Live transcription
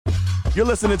You're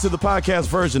listening to the podcast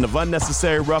version of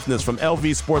Unnecessary Roughness from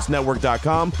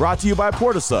LVSportsNetwork.com, brought to you by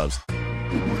Portasubs.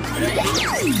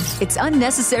 It's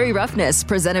Unnecessary Roughness,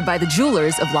 presented by the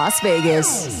Jewelers of Las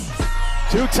Vegas.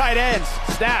 Two tight ends,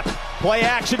 snap, play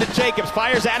action to Jacobs,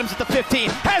 fires Adams at the 15,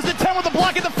 has the 10 with the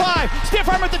block at the 5, stiff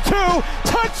arm at the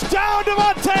 2, touchdown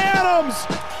Davante Adams!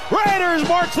 Raiders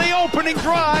march the opening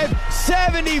drive,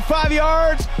 75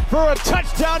 yards for a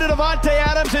touchdown to Davante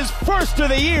Adams, his first of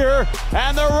the year,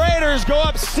 and the Raiders go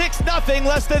up 6-0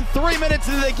 less than 3 minutes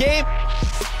into the game.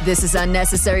 This is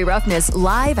Unnecessary Roughness,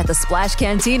 live at the Splash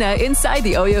Cantina inside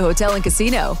the Oyo Hotel and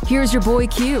Casino. Here's your boy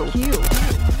Q.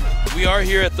 We are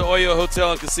here at the Oyo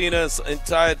Hotel and Casino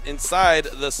inside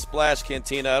the Splash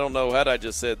Cantina. I don't know what I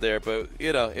just said there, but,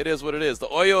 it is what it is. The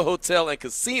Oyo Hotel and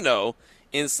Casino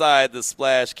inside the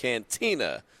Splash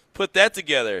Cantina. Put that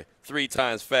together 3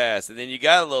 times fast, and then you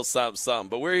got a little something.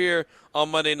 But we're here on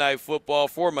Monday Night Football,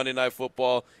 for Monday Night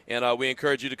Football, and we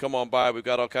encourage you to come on by. We've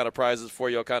got all kind of prizes for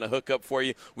you, all kind of hookup for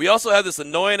you. We also have this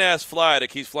annoying-ass fly that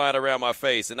keeps flying around my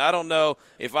face, and I don't know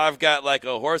if I've got like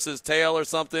a horse's tail or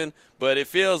something, but it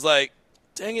feels like,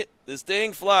 dang it, this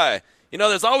dang fly.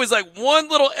 There's always like one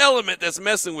little element that's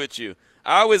messing with you.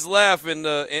 I always laugh and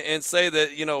say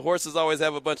that, horses always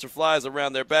have a bunch of flies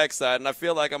around their backside, and I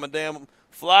feel like I'm a damn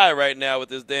fly right now with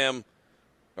this damn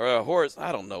 – or a horse.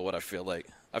 I don't know what I feel like.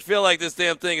 I feel like this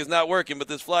damn thing is not working, but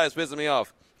this fly is pissing me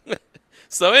off.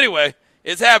 So anyway,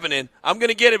 it's happening. I'm going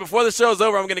to get it before the show's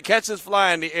over. I'm going to catch this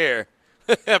fly in the air.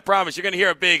 I promise. You're going to hear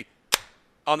a big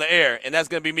on the air, and that's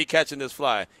going to be me catching this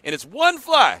fly. And it's one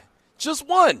fly, just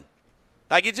one.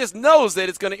 Like it just knows that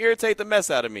it's going to irritate the mess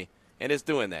out of me, and it's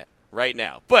doing that right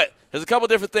now. But there's a couple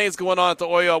different things going on at the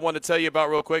Oyo I want to tell you about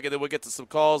real quick, and then we'll get to some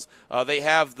calls. They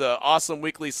have the awesome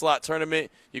weekly slot tournament.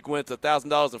 You can win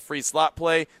 $1,000 in free slot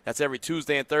play. That's every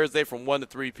Tuesday and Thursday from 1 to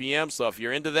 3 p.m. So if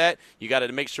you're into that, you got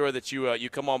to make sure that you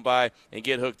come on by and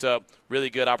get hooked up. Really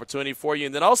good opportunity for you.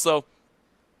 And then also,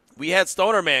 we had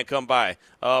Stoner Man come by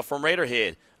from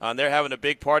Raiderhead. They're having a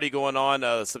big party going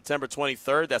on September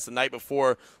 23rd. That's the night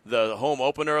before the home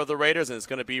opener of the Raiders, and it's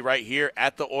going to be right here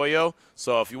at the Oyo.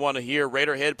 So if you want to hear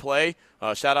Raiderhead play,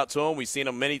 shout out to him. We've seen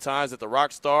him many times at the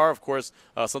Rockstar. Of course,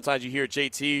 sometimes you hear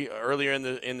JT earlier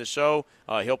in the show.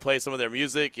 He'll play some of their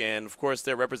music, and, of course,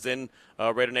 they're representing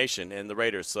Raider Nation and the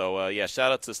Raiders. So,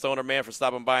 shout out to Stoner Man for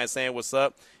stopping by and saying what's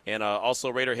up. And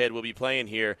also Raiderhead will be playing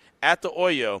here at the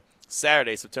Oyo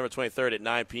Saturday, September 23rd at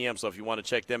 9 p.m. So if you want to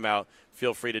check them out,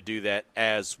 feel free to do that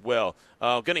as well.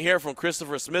 Going to hear from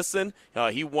Christopher Smithson.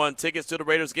 He won tickets to the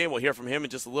Raiders game. We'll hear from him in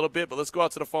just a little bit, but let's go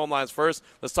out to the phone lines first.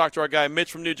 Let's talk to our guy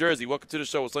Mitch from New Jersey. Welcome to the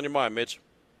show. What's on your mind, Mitch?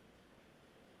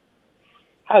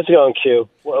 How's it going, Q?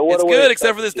 It's good,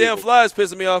 except for this damn fly is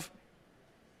pissing me off.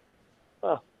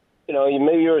 Well,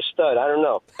 maybe you're a stud. I don't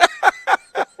know.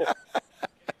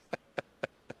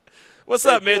 What's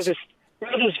up, Mitch?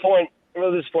 Real disappointing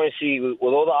to see with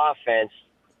all the offense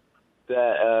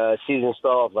that season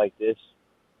start off like this.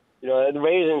 The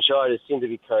Raiders in charge seem to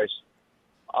be cursed.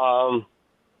 And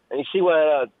you see what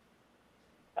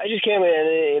I just came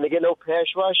in and they get no pass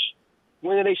rush.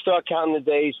 When do they start counting the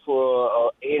days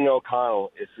for Aiden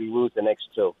O'Connell if we lose the next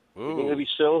 2? You think it'll be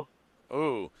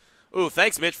soon? Ooh,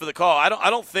 thanks, Mitch, for the call. I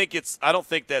don't think it's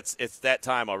that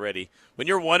time already. When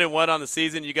you're 1-1 on the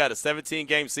season, you got a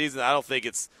 17-game season. I don't think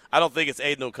it's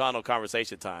Aiden O'Connell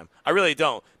conversation time. I really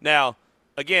don't. Now,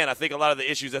 again, I think a lot of the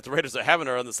issues that the Raiders are having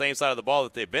are on the same side of the ball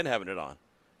that they've been having it on,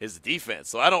 is the defense.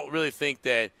 So I don't really think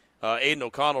that Aiden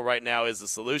O'Connell right now is the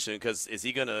solution, because is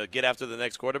he going to get after the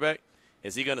next quarterback?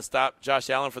 Is he going to stop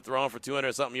Josh Allen for throwing for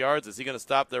 200-something yards? Is he going to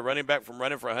stop their running back from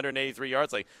running for 183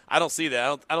 yards? Like, I don't see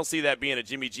that. I don't see that being a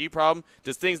Jimmy G problem.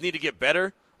 Does things need to get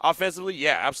better offensively?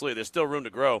 Yeah, absolutely. There's still room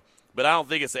to grow. But I don't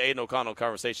think it's an Aiden O'Connell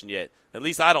conversation yet. At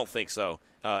least I don't think so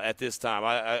at this time.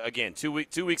 Again, 2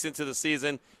 weeks into the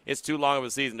season, it's too long of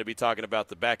a season to be talking about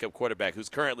the backup quarterback, who's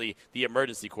currently the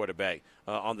emergency quarterback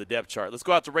on the depth chart. Let's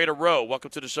go out to Raider Rowe.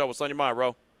 Welcome to the show. What's on your mind,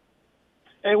 Rowe?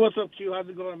 Hey, what's up, Q? How's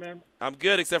it going, man? I'm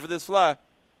good, except for this fly.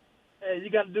 Hey,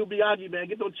 you got to do Biaggi, man.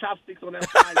 Get those chopsticks on that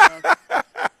fly, man.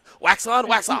 Wax on,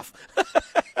 wax off.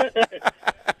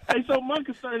 Hey, so my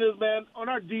concern is, man, on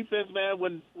our defense, man,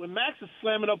 when Max is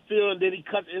slamming upfield and then he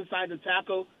cuts inside the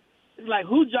tackle, it's like,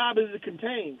 whose job is it to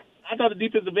contain? I thought the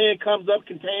defensive end comes up,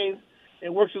 contains,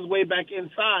 and works his way back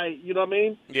inside. You know what I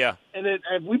mean? Yeah. And then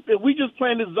if we just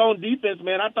playing this zone defense,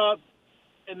 man, I thought,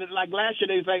 and then like last year,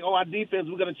 they was like, our defense,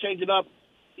 we're going to change it up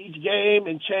each game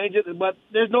and change it, but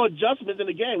there's no adjustments in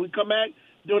the game. We come back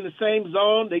doing the same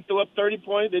zone. They throw up 30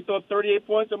 points. They throw up 38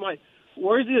 points. I'm like,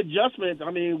 where's the adjustment?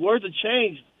 I mean, where's the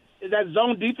change? Is that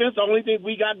zone defense the only thing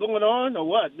we got going on or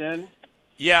what, man?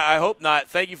 Yeah, I hope not.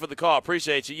 Thank you for the call.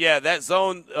 Appreciate you. Yeah, that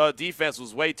zone defense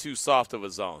was way too soft of a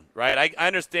zone, right? I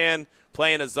understand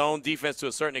playing a zone defense to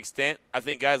a certain extent. I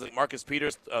think guys like Marcus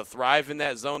Peters thrive in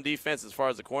that zone defense as far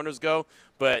as the corners go.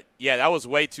 But, yeah, that was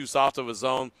way too soft of a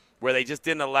zone where they just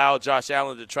didn't allow Josh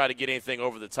Allen to try to get anything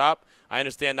over the top. I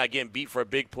understand not getting beat for a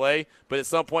big play, but at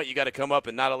some point you got to come up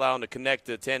and not allow him to connect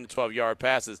to 10 to 12-yard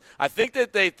passes. I think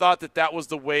that they thought that that was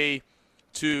the way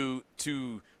to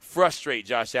frustrate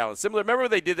Josh Allen. Similar, remember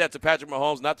they did that to Patrick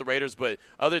Mahomes, not the Raiders, but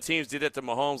other teams did that to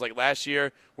Mahomes like last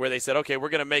year where they said, okay, we're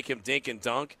going to make him dink and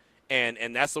dunk,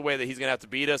 and that's the way that he's going to have to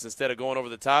beat us instead of going over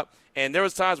the top. And there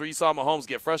was times where you saw Mahomes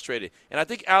get frustrated. And I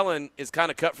think Allen is kind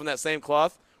of cut from that same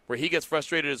cloth where he gets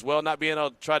frustrated as well, not being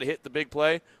able to try to hit the big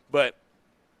play. But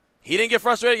he didn't get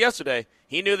frustrated yesterday.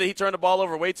 He knew that he turned the ball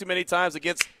over way too many times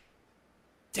against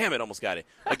 – damn it, almost got it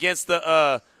 – against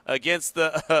the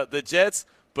Jets,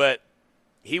 but –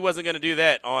 he wasn't going to do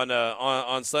that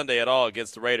on Sunday at all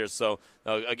against the Raiders. So,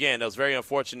 again, it was very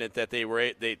unfortunate that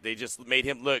they just made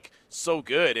him look so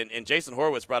good. And Jason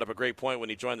Horowitz brought up a great point when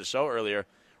he joined the show earlier.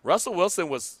 Russell Wilson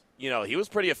was, he was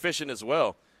pretty efficient as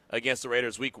well against the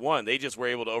Raiders week 1. They just were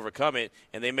able to overcome it,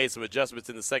 and they made some adjustments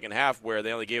in the second half where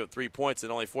they only gave up 3 points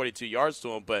and only 42 yards to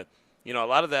him. But, a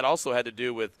lot of that also had to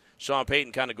do with Sean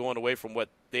Payton kind of going away from what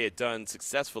they had done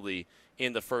successfully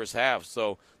in the first half.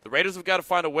 So the Raiders have got to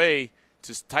find a way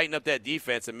to tighten up that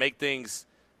defense and make things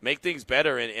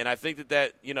better. And I think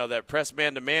that press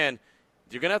man-to-man,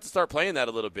 you're going to have to start playing that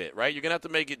a little bit, right? You're going to have to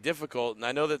make it difficult. And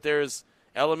I know that there's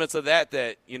elements of that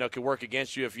can work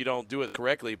against you if you don't do it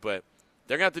correctly. But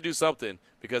they're going to have to do something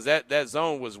because that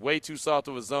zone was way too soft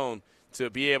of a zone to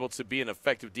be able to be an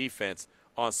effective defense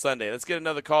on Sunday. Let's get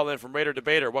another call in from Raider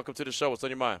Debater. Welcome to the show. What's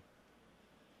on your mind?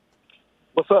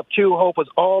 What's up, Q? Hope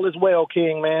all is well,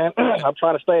 King, man. I'm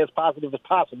trying to stay as positive as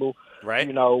possible, right?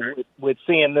 With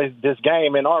seeing this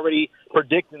game and already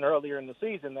predicting earlier in the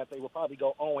season that they will probably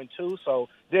go 0-2. So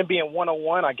them being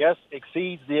 1-1, I guess,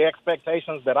 exceeds the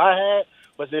expectations that I had.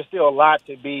 But there's still a lot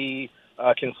to be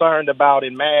concerned about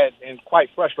and mad and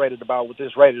quite frustrated about with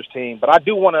this Raiders team. But I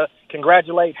do want to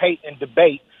congratulate, hate, and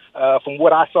debate from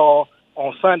what I saw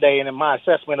on Sunday and in my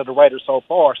assessment of the Raiders so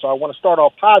far. So I want to start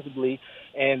off positively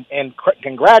and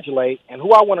congratulate. And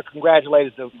who I want to congratulate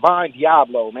is Divine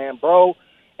Diablo, man. Bro,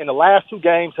 in the last 2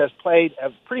 games has played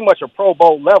at pretty much a Pro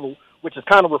Bowl level, which is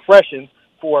kind of refreshing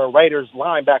for a Raiders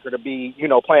linebacker to be,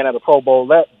 playing at a Pro Bowl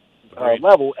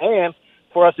level. And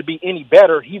for us to be any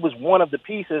better, he was one of the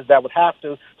pieces that would have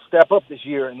to step up this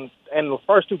year. And in the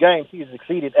first 2 games, he has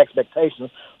exceeded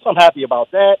expectations. So I'm happy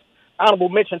about that. Honorable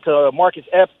mention to Marcus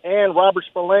Epps and Robert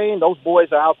Spillane. Those boys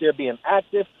are out there being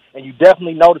active, and you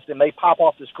definitely notice them. They pop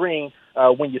off the screen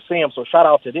when you see them, so shout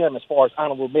out to them as far as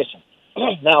honorable mention.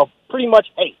 Now, pretty much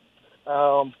 8.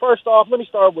 First off, let me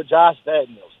start with Josh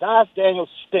Daniels. Josh Daniels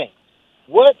stinks.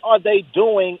 What are they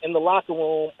doing in the locker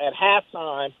room at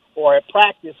halftime or at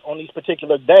practice on these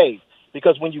particular days?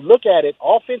 Because when you look at it,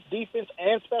 offense, defense,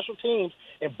 and special teams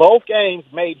in both games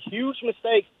made huge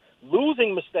mistakes,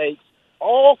 losing mistakes,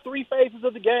 all 3 phases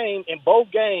of the game in both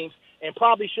games, and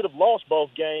probably should have lost both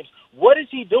games. What is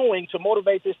he doing to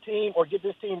motivate this team or get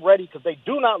this team ready? Because they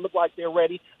do not look like they're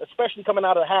ready, especially coming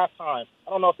out of halftime. I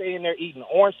don't know if they're in there eating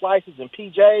orange slices and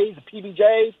PJs and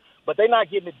PBJs, but they're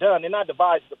not getting it done. They're not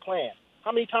devising the plan.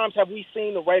 How many times have we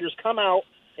seen the Raiders come out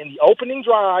in the opening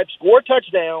drive, score a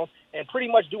touchdown, and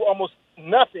pretty much do almost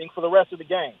nothing for the rest of the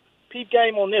game? Peep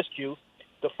game on this, Q.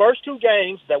 The first 2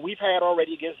 games that we've had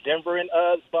already against Denver and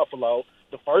Buffalo,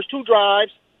 the first 2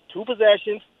 drives, 2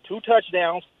 possessions, 2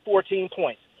 touchdowns, 14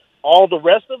 points. All the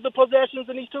rest of the possessions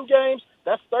in these 2 games,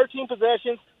 that's 13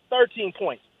 possessions, 13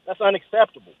 points. That's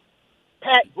unacceptable.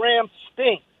 Pat Graham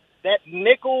stinks. That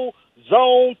nickel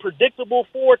zone, predictable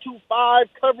 4-2-5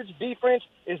 coverage defense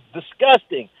is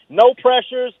disgusting. No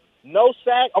pressures, no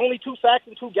sack, only 2 sacks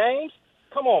in 2 games.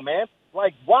 Come on, man.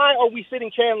 Like, why are we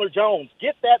sitting Chandler Jones?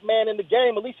 Get that man in the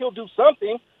game. At least he'll do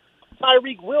something.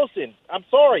 Tyreek Wilson, I'm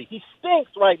sorry, he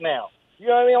stinks right now. You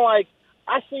know what I mean? Like,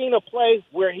 I seen a play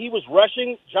where he was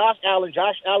rushing Josh Allen.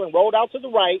 Josh Allen rolled out to the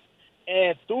right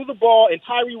and threw the ball, and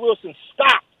Tyree Wilson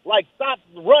stopped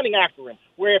running after him,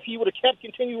 where if he would have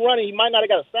continued running, he might not have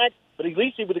got a sack, but at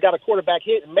least he would have got a quarterback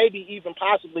hit and maybe even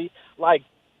possibly,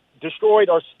 destroyed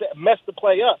or messed the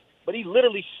play up. But he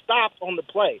literally stopped on the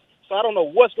play. So I don't know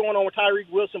what's going on with Tyreek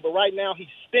Wilson, but right now he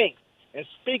stinks. And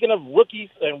speaking of rookies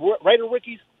and Raider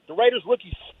rookies, the Raiders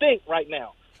rookies stink right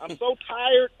now. I'm so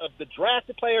tired of the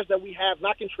drafted players that we have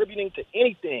not contributing to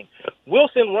anything.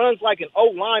 Wilson runs like an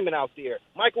old lineman out there.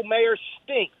 Michael Mayer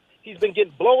stinks. He's been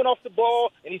getting blown off the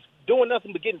ball, and he's doing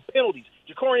nothing but getting penalties.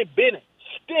 Jacorian Bennett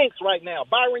stinks right now.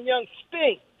 Byron Young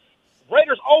stinks.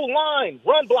 Raiders O-line,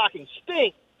 run blocking,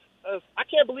 stinks. I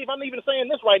can't believe I'm even saying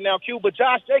this right now, Q, but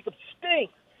Josh Jacobs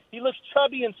stinks. He looks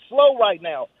chubby and slow right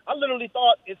now. I literally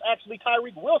thought it's actually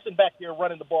Tyreek Wilson back there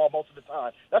running the ball most of the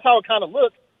time. That's how it kind of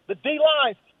looks. The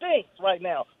D-line stinks right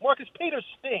now. Marcus Peters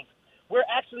stinks. We're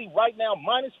actually right now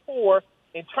 -4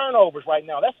 in turnovers right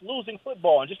now. That's losing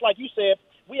football. And just like you said,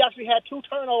 we actually had 2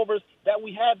 turnovers that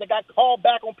got called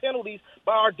back on penalties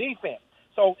by our defense.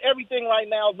 So everything right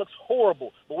now looks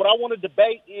horrible. But what I want to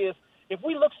debate is, if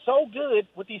we look so good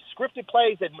with these scripted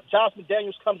plays that Josh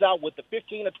McDaniels comes out with, the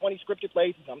 15 or 20 scripted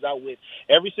plays he comes out with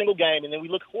every single game, and then we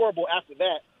look horrible after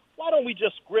that, why don't we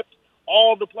just script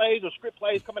all the plays or script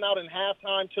plays coming out in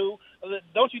halftime too?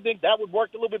 Don't you think that would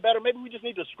work a little bit better? Maybe we just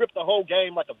need to script the whole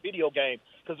game like a video game,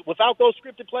 because without those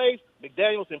scripted plays,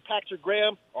 McDaniels and Patrick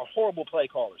Graham are horrible play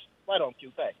callers. Right on,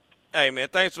 Q. Thanks. Hey, man,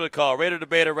 thanks for the call. Raider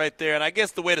debater right there. And I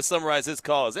guess the way to summarize his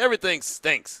call is everything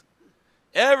stinks.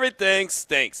 Everything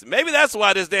stinks. Maybe that's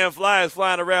why this damn fly is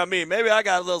flying around me. Maybe I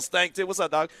got a little stank too. What's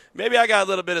up, dog? Maybe I got a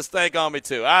little bit of stank on me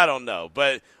too. I don't know.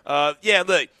 But, yeah,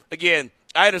 look, again,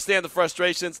 I understand the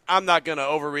frustrations. I'm not going to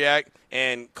overreact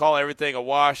and call everything a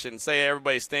wash and say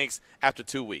everybody stinks after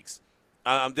 2 weeks.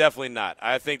 I'm definitely not.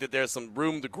 I think that there's some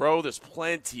room to grow. There's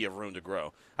plenty of room to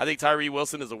grow. I think Tyree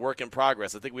Wilson is a work in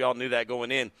progress. I think we all knew that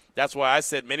going in. That's why I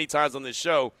said many times on this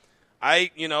show, hey,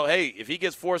 if he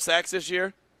gets 4 sacks this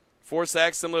year, 4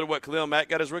 sacks similar to what Khalil Mack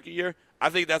got his rookie year, I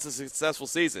think that's a successful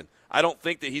season. I don't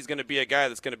think that he's going to be a guy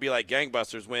that's going to be like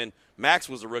gangbusters. When Max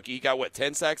was a rookie, he got,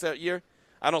 10 sacks that year?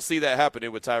 I don't see that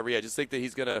happening with Tyree. I just think that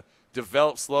he's going to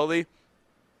develop slowly,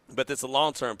 but it's a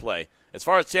long-term play. As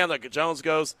far as Chandler Jones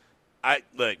goes,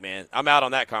 look, man, I'm out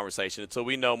on that conversation until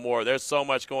we know more. There's so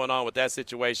much going on with that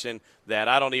situation that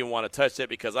I don't even want to touch it,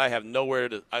 because I have nowhere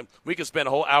to we could spend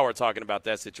a whole hour talking about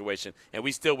that situation, and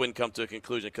we still wouldn't come to a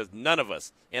conclusion, because none of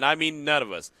us, and I mean none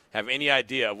of us, have any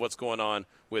idea of what's going on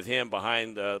with him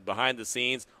behind the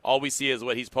scenes. All we see is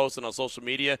what he's posting on social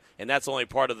media, and that's only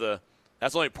part of the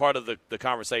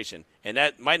conversation, and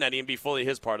that might not even be fully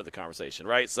his part of the conversation,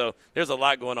 right? So there's a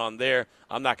lot going on there.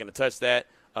 I'm not going to touch that.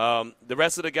 The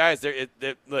rest of the guys,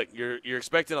 look, you're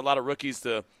expecting a lot of rookies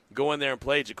to go in there and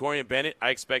play. Jacorian Bennett, I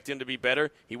expect him to be better.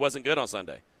 He wasn't good on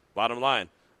Sunday, bottom line.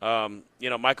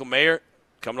 Michael Mayer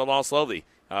coming along slowly.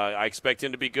 I expect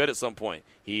him to be good at some point.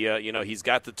 He's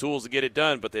got the tools to get it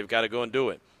done, but they've got to go and do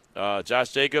it. Josh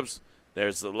Jacobs,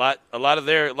 there's a lot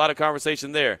of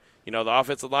conversation there. The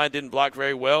offensive line didn't block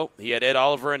very well. He had Ed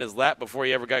Oliver in his lap before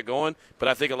he ever got going, but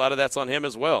I think a lot of that's on him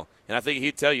as well. And I think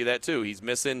he'd tell you that too. He's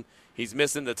missing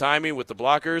the timing with the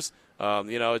blockers.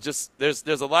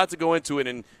 There's a lot to go into it,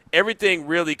 and everything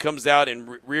really comes out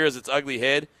and rears its ugly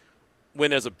head when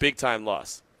there's a big-time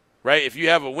loss, right? If you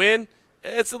have a win,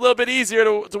 it's a little bit easier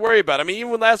to worry about. I mean,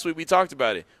 even last week we talked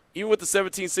about it. Even with the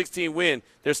 17-16 win,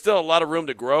 there's still a lot of room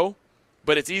to grow,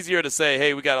 but it's easier to say,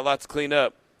 hey, we got a lot to clean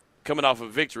up coming off a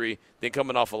victory than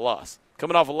coming off a loss.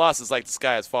 Coming off a loss is like the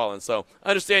sky has fallen. So I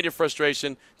understand your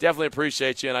frustration. Definitely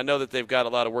appreciate you, and I know that they've got a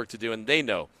lot of work to do, and they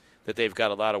know that they've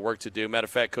got a lot of work to do. Matter of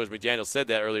fact, Coach McDaniels said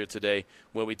that earlier today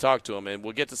when we talked to him, and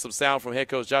we'll get to some sound from head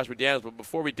coach Josh McDaniels. But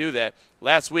before we do that,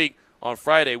 last week on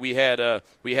Friday we had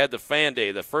the Fan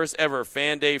Day, the first ever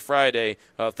Fan Day Friday,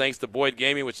 thanks to Boyd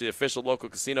Gaming, which is the official local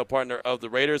casino partner of the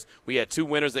Raiders. We had 2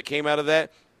 winners that came out of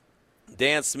that.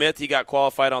 Dan Smith, he got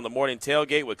qualified on the morning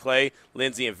tailgate with Clay,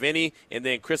 Lindsey, and Vinny, and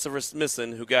then Christopher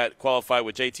Smithson, who got qualified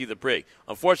with JT the Brick.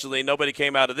 Unfortunately, nobody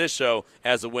came out of this show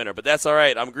as a winner, but that's all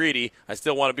right. I'm greedy. I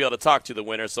still want to be able to talk to the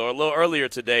winner. So a little earlier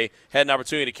today, had an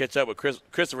opportunity to catch up with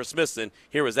Christopher Smithson.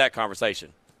 Here was that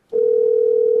conversation.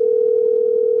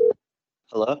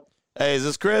 Hello? Hey, is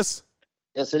this Chris?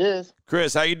 Yes, it is.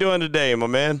 Chris, how you doing today, my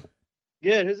man?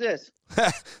 Good. Who's this?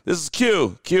 This is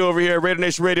Q. Q over here at Raider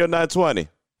Nation Radio 920.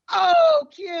 Oh,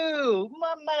 Q,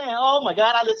 my man. Oh, my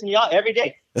God. I listen to y'all every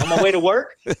day on my way to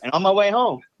work and on my way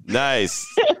home. Nice.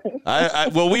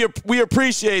 Well, we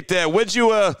appreciate that. What'd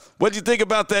you think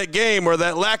about that game, or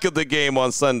that lack of the game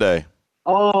on Sunday?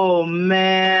 Oh,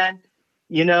 man.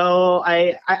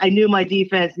 I knew my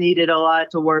defense needed a lot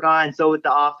to work on, so with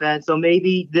the offense. So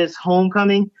maybe this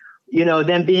homecoming,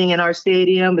 them being in our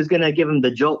stadium is going to give them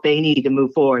the jolt they need to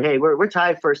move forward. Hey, we're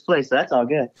tied first place, so that's all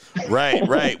good.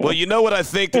 Right. Well, you know what I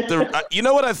think that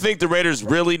the Raiders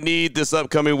really need this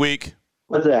upcoming week?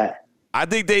 What's that? I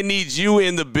think they need you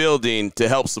in the building to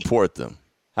help support them.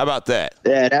 How about that?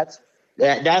 Yeah,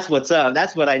 that's what's up.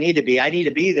 That's what I need to be. I need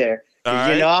to be there. All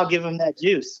right. I'll give them that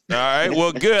juice. All right.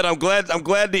 Well, good. I'm glad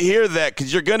to hear that,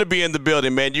 because you're going to be in the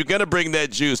building, man. You're going to bring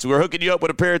that juice. We're hooking you up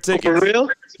with a pair of tickets. For real?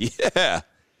 Yeah.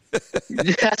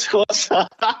 That's what's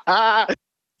up.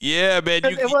 Yeah, man.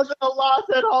 It wasn't a loss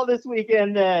at all this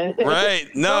weekend, then. Right.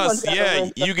 No, yeah,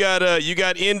 you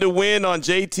got in to win on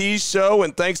JT's show,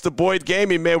 and thanks to Boyd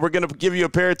Gaming, man, we're going to give you a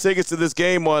pair of tickets to this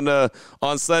game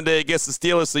on Sunday against the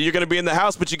Steelers. So you're going to be in the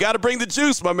house, but you got to bring the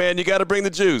juice, my man. You got to bring the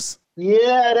juice.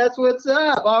 Yeah, that's what's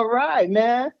up. All right,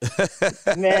 man.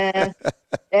 Man.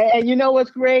 And you know what's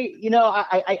great? You know,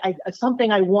 I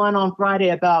something I won on Friday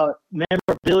about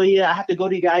memorabilia. I have to go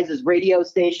to you guys' radio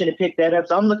station and pick that up.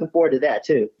 So I'm looking forward to that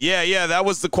too. Yeah, that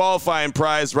was the qualifying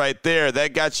prize right there.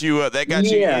 That got you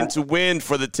you in to win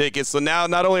for the tickets. So now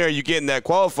not only are you getting that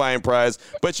qualifying prize,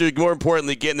 but you're more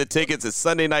importantly getting the tickets. It's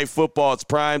Sunday Night Football. It's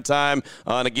prime time.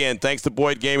 And again, thanks to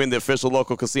Boyd Gaming, the official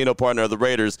local casino partner of the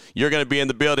Raiders, you're going to be in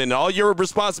the building. And all your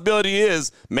responsibility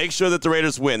is make sure that the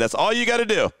Raiders win. That's all you got to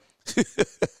do.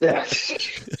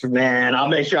 Man, I'll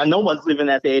make sure no one's leaving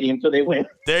that stadium until they win.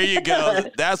 There you go.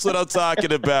 That's what I'm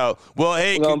talking about. Well,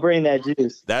 hey, we're gonna bring that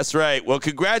juice. That's right. Well,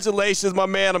 congratulations, my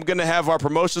man. I'm gonna have our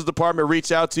promotions department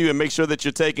reach out to you and make sure that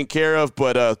you're taken care of.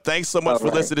 But thanks so much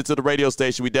for listening to the radio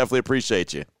station. We definitely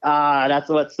appreciate you. That's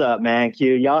what's up, man.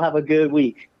 Q. Y'all have a good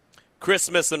week. Chris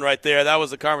Smithson right there. That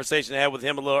was a conversation I had with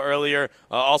him a little earlier.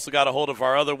 Also got a hold of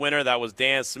our other winner. That was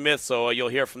Dan Smith. So you'll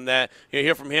hear from that. You'll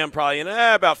hear from him probably in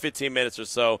about 15 minutes or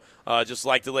so. Just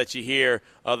like to let you hear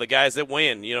the guys that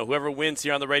win. You know, whoever wins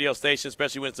here on the radio station,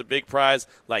 especially when it's a big prize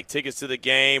like tickets to the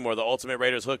game or the Ultimate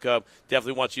Raiders hookup,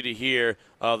 definitely want you to hear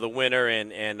the winner.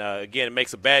 And again, it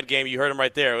makes a bad game. You heard him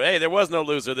right there. Hey, there was no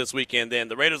loser this weekend then.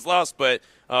 The Raiders lost, but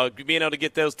being able to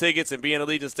get those tickets and be in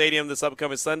Allegiant Stadium this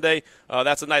upcoming Sunday,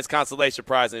 that's a nice consolation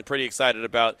prize, and pretty excited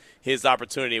about his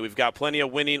opportunity. We've got plenty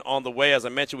of winning on the way. As I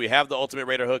mentioned, we have the Ultimate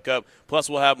Raider hookup. Plus,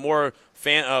 we'll have more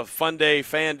fan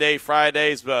day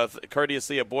Fridays,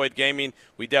 courtesy of Boyd Gaming.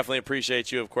 We definitely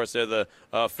appreciate you. Of course, they're the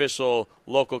official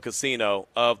local casino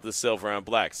of the Silver and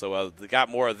Black. So they got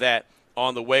more of that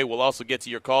on the way. We'll also get to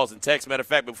your calls and texts. Matter of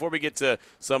fact, before we get to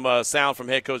some sound from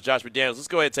head coach Josh McDaniels, let's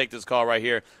go ahead and take this call right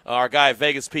here. Our guy,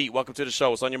 Vegas Pete, welcome to the show.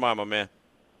 What's on your mind, my man?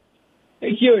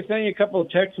 Hey, Q, I sent you a couple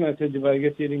of text messages, but I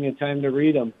guess you didn't get time to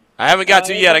read them. I haven't got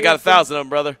to yet. I got 1,000 of them,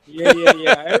 brother. Yeah.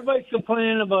 Everybody's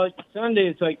complaining about Sunday.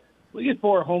 It's like, we get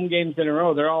 4 home games in a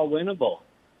row. They're all winnable.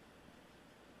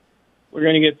 We're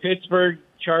going to get Pittsburgh,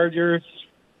 Chargers,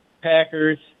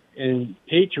 Packers, and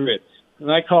Patriots.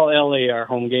 And I call L.A. our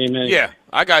home game. Yeah,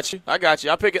 I got you. I'm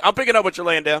picking up what you're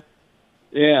laying down.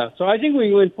 Yeah, so I think we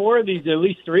can win 4 of these, at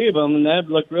least 3 of them, and that'd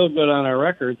look real good on our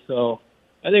record. So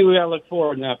I think we got to look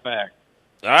forward, not back.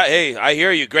 All right, hey, I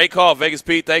hear you. Great call, Vegas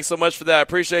Pete. Thanks so much for that. I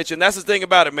appreciate you. And that's the thing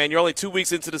about it, man. You're only 2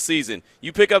 weeks into the season.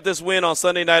 You pick up this win on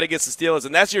Sunday night against the Steelers,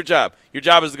 and that's your job. Your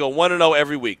job is to go 1-0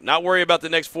 every week. Not worry about the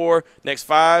next 4, next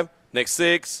 5, next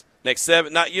 6, next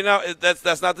 7.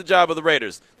 That's not the job of the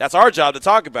Raiders. That's our job to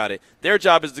talk about it. Their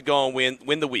job is to go and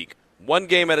win the week, one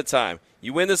game at a time.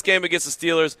 You win this game against the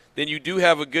Steelers, then you do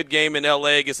have a good game in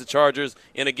L.A. against the Chargers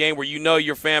in a game where you know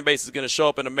your fan base is going to show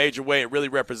up in a major way and really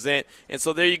represent. And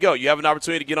so there you go. You have an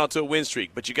opportunity to get onto a win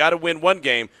streak. But you got to win one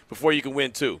game before you can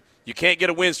win 2. You can't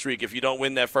get a win streak if you don't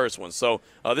win that first one. So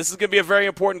this is going to be a very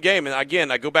important game. And,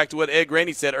 again, I go back to what Ed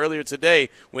Graney said earlier today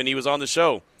when he was on the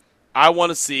show. I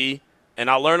want to see, and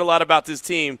I learned a lot about this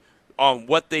team on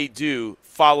what they do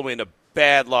following a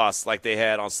bad loss like they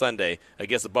had on Sunday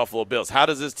against the Buffalo Bills. How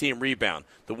does this team rebound?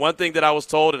 The one thing that I was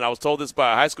told, and I was told this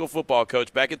by a high school football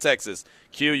coach back in Texas,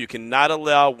 Q, you cannot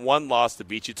allow one loss to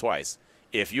beat you twice.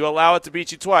 If you allow it to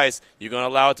beat you twice, you're going to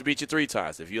allow it to beat you 3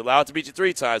 times. If you allow it to beat you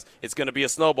 3 times, it's going to be a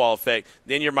snowball effect.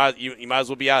 Then you might as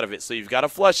well be out of it. So you've got to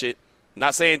flush it. I'm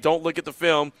not saying don't look at the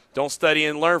film, don't study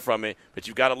and learn from it, but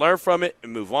you've got to learn from it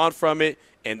and move on from it,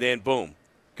 and then boom.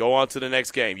 Go on to the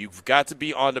next game. You've got to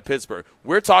be on to Pittsburgh.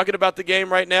 We're talking about the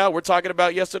game right now. We're talking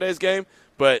about yesterday's game.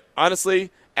 But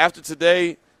honestly, after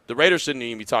today, the Raiders shouldn't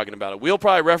even be talking about it. We'll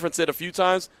probably reference it a few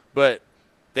times, but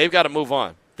they've got to move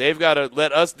on. They've got to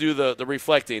let us do the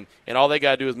reflecting, and all they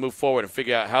got to do is move forward and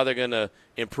figure out how they're going to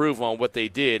improve on what they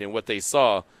did and what they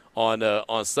saw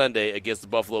on Sunday against the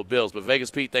Buffalo Bills. But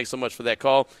Vegas Pete, thanks so much for that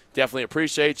call. Definitely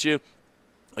appreciate you.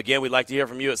 Again, we'd like to hear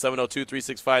from you at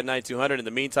 702-365-9200. In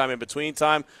the meantime, in between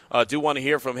time, do want to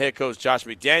hear from head coach Josh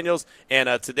McDaniels.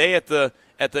 And today at the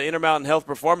Intermountain Health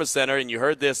Performance Center, and you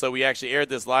heard this, so we actually aired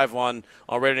this live on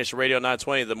Radio Nation Radio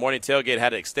 920. The Morning Tailgate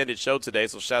had an extended show today,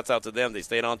 so shouts out to them. They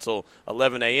stayed on until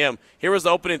 11 a.m. Here was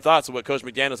the opening thoughts of what Coach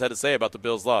McDaniels had to say about the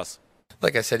Bills' loss.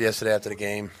 Like I said yesterday after the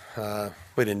game,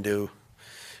 we didn't do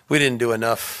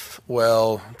enough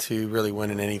well to really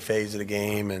win in any phase of the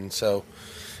game, and so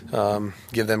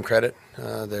give them credit.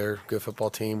 They're a good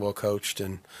football team, well coached,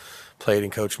 and played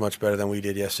and coached much better than we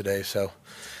did yesterday. So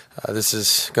this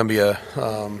is going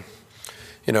to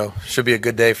be should be a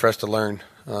good day for us to learn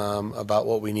about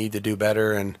what we need to do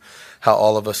better and how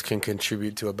all of us can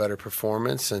contribute to a better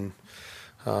performance. And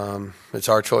it's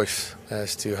our choice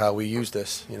as to how we use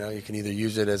this. You can either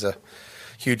use it as a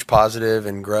huge positive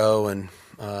and grow and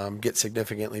get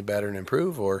significantly better and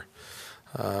improve, or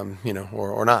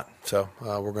not. So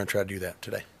we're going to try to do that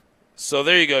today. So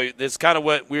there you go. That's kind of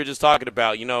what we were just talking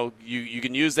about. You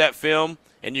can use that film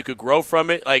and you could grow from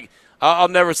it. Like, I'll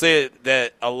never say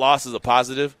that a loss is a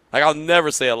positive. Like, I'll never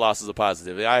say a loss is a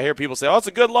positive. I hear people say, oh, it's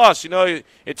a good loss.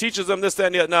 It teaches them this, that,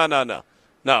 and the other.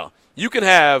 No. You can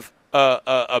have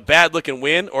a bad-looking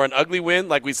win or an ugly win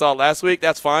like we saw last week.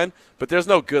 That's fine. But there's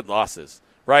no good losses,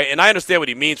 right? And I understand what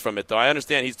he means from it, though. I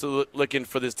understand he's still looking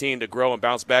for this team to grow and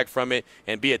bounce back from it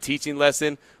and be a teaching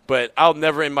lesson. But I'll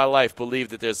never in my life believe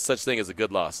that there's such thing as a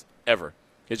good loss, ever.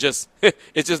 It's just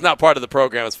not part of the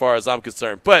program as far as I'm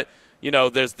concerned. But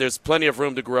there's plenty of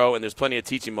room to grow, and there's plenty of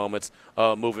teaching moments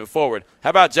moving forward. How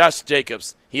about Josh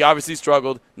Jacobs? He obviously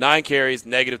struggled. 9 carries,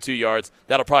 -2 yards.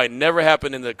 That'll probably never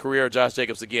happen in the career of Josh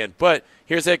Jacobs again. But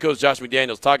here's head coach Josh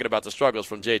McDaniels talking about the struggles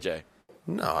from JJ.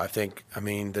 No,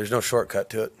 there's no shortcut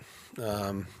to it.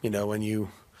 When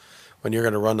you're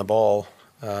going to run the ball,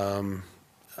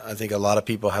 I think a lot of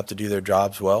people have to do their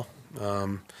jobs well.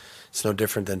 It's no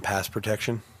different than pass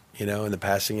protection, in the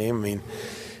passing game.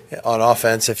 On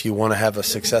offense, if you want to have a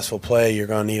successful play, you're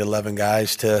going to need 11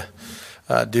 guys to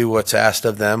do what's asked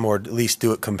of them, or at least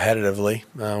do it competitively.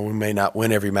 We may not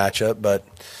win every matchup, but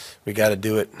we got to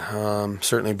do it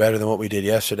certainly better than what we did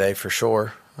yesterday, for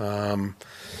sure.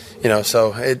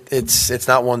 So it's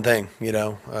not one thing. We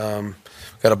got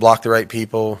to block the right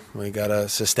people. We got to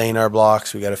sustain our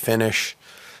blocks. We got to finish.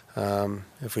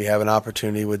 If we have an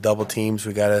opportunity with double teams,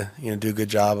 we got to do a good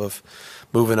job of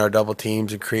moving our double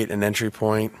teams and create an entry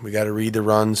point. We got to read the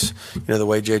runs, the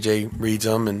way JJ reads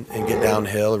them, and get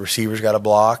downhill. The receivers got to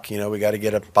block. We got to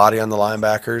get a body on the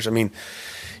linebackers.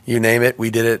 You name it,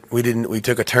 we did it. We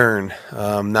took a turn,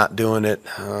 not doing it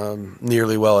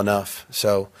nearly well enough.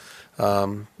 So,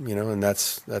 and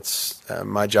that's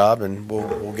my job, and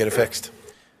we'll get it fixed.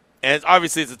 And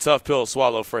obviously it's a tough pill to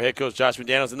swallow for head coach Josh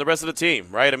McDaniels and the rest of the team,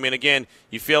 right? Again,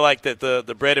 you feel like that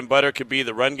the bread and butter could be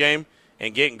the run game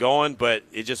and getting going, but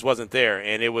it just wasn't there.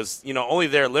 And it was, only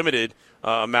there limited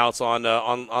amounts on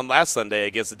last Sunday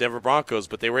against the Denver Broncos,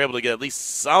 but they were able to get at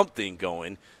least something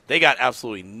going. They got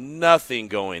absolutely nothing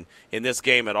going in this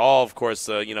game at all. Of course,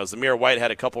 Zamir White had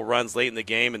a couple runs late in the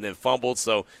game and then fumbled,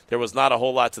 so there was not a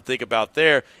whole lot to think about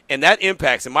there. And that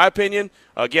impacts, in my opinion,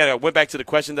 again, I went back to the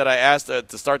question that I asked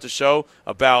to start the show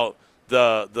about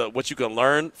the what you can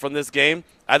learn from this game.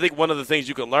 I think one of the things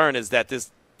you can learn is that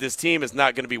this team is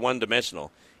not going to be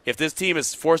one-dimensional. If this team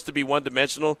is forced to be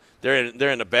one-dimensional, they're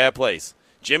in a bad place.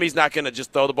 Jimmy's not going to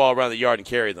just throw the ball around the yard and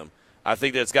carry them. I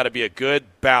think there's got to be a good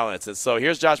balance. And so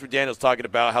here's Josh McDaniels talking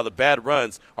about how the bad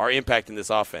runs are impacting this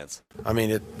offense.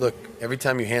 Look, every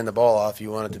time you hand the ball off,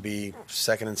 you want it to be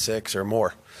 2nd and 6 or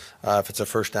more if it's a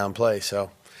first down play.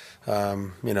 So, a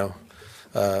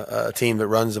team that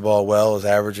runs the ball well is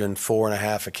averaging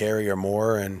 4.5 a carry or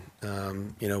more. And,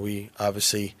 we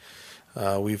obviously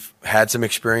we've had some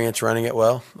experience running it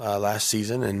well last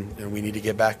season, and we need to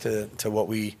get back to what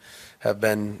we have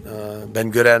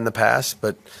been good at in the past.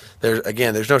 But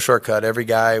there's no shortcut. Every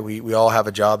guy, we all have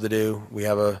a job to do. We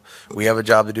have a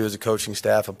job to do as a coaching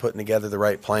staff of putting together the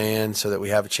right plan so that we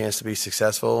have a chance to be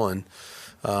successful. And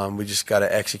we just got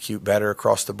to execute better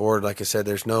across the board. Like I said,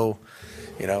 there's no,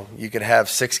 you could have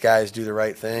 6 guys do the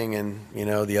right thing and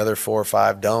the other 4 or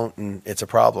 5 don't, and it's a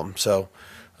problem. So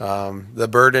the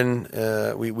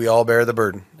burden, we all bear the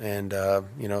burden, and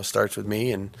it starts with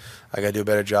me, and I got to do a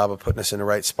better job of putting us in the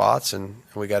right spots, and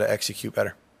we got to execute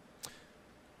better.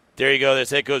 There you go. There's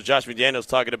head coach Josh McDaniels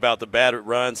talking about the bad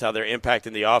runs, how they're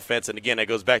impacting the offense. And again, that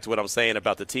goes back to what I'm saying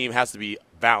about the team has to be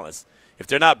balanced. If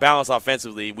they're not balanced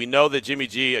offensively, we know that Jimmy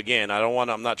G, again,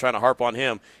 I'm not trying to harp on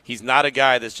him. He's not a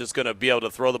guy that's just going to be able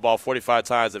to throw the ball 45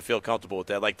 times and feel comfortable with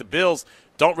that. Like, the Bills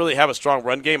don't really have a strong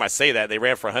run game. I say that. They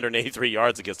ran for 183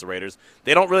 yards against the Raiders.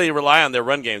 They don't really rely on their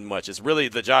run game much. It's really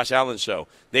the Josh Allen show.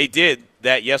 They did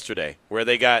that yesterday, where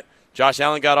Josh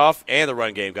Allen got off and the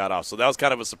run game got off. So that was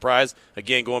kind of a surprise.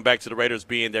 Again, going back to the Raiders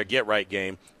being their get-right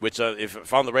game, which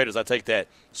if I'm the Raiders, I take that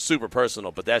super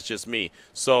personal, but that's just me.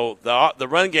 So the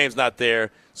run game's not there.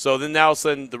 So then now all of a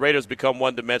sudden the Raiders become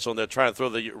one-dimensional and they're trying to throw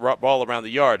the ball around the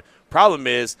yard. Problem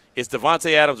is, it's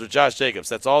Devontae Adams or Josh Jacobs.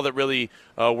 That's all that really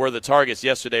were the targets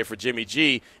yesterday for Jimmy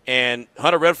G. And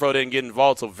Hunter Renfrow didn't get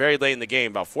involved until very late in the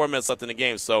game, about 4 minutes left in the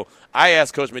game. So I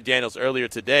asked Coach McDaniels earlier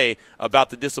today about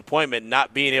the disappointment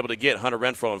not being able to get Hunter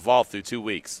Renfrow involved through 2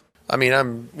 weeks. I mean,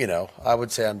 I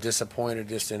would say I'm disappointed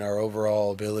just in our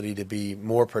overall ability to be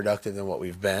more productive than what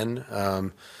we've been.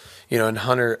 And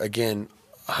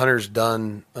Hunter's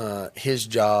done his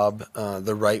job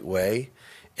the right way,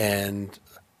 and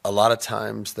a lot of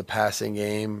times the passing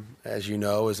game, as you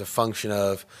know, is a function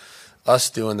of us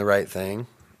doing the right thing,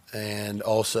 and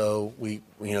also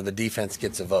the defense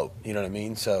gets a vote. You know what I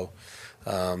mean? So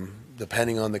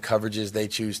depending on the coverages they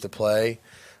choose to play,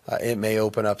 it may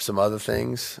open up some other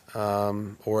things,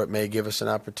 or it may give us an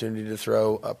opportunity to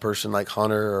throw a person like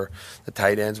Hunter or the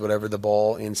tight ends, whatever, the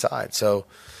ball inside. So,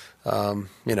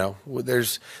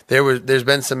 there's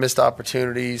been some missed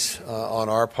opportunities on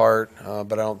our part,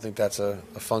 but I don't think that's a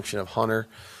function of Hunter.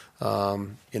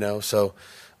 So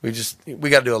we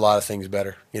got to do a lot of things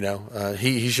better.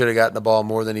 He should have gotten the ball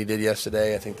more than he did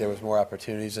yesterday. I think there was more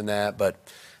opportunities than that, but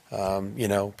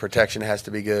protection has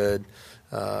to be good.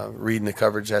 Reading the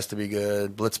coverage has to be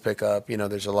good. Blitz pickup.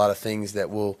 There's a lot of things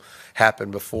that will happen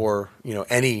before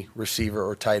any receiver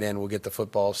or tight end will get the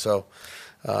football. So,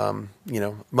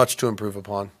 much to improve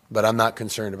upon. But I'm not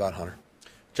concerned about Hunter.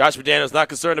 Josh McDaniels not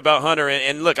concerned about Hunter,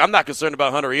 and look, I'm not concerned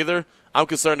about Hunter either. I'm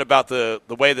concerned about the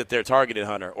way that they're targeting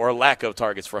Hunter, or lack of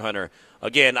targets for Hunter.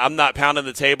 Again, I'm not pounding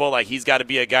the table like he's got to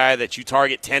be a guy that you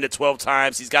target 10 to 12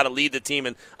 times. He's got to lead the team,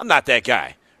 and I'm not that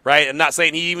guy, right? I'm not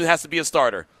saying he even has to be a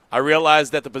starter. I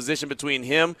realize that the position between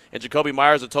him and Jacoby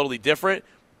Myers are totally different,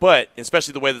 but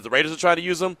especially the way that the Raiders are trying to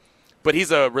use him. But he's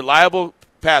a reliable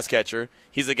pass catcher.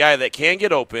 He's a guy that can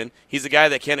get open. He's a guy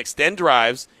that can extend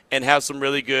drives and have some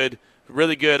really good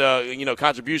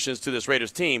contributions to this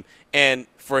Raiders team. And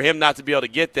for him not to be able to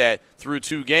get that through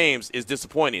 2 games is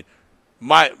disappointing.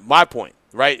 My point,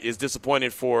 right, is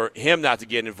disappointing for him not to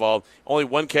get involved. Only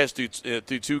 1 catch through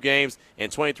 2 games and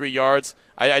 23 yards.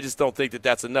 I just don't think that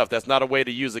that's enough. That's not a way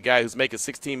to use a guy who's making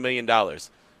 $16 million,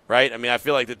 right? I mean, I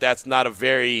feel like that's not a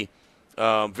very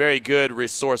good,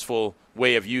 resourceful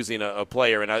way of using a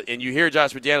player. And you hear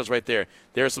Josh McDaniels right there.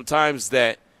 There are some times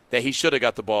that he should have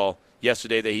got the ball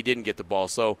yesterday that he didn't get the ball.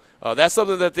 So that's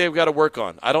something that they've got to work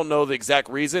on. I don't know the exact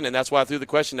reason, and that's why I threw the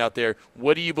question out there.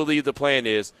 What do you believe the plan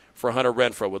is for Hunter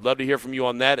Renfrow? Would love to hear from you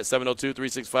on that at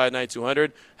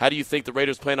 702-365-9200. How do you think the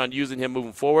Raiders plan on using him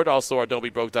moving forward? Also, our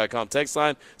don'tbebroke.com text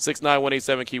line,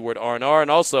 69187, keyword R&R.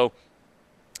 And also,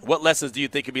 what lessons do you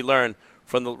think can be learned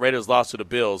from the Raiders' loss to the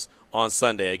Bills on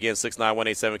Sunday? Again,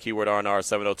 69187, keyword R&R,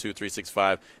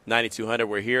 702-365-9200.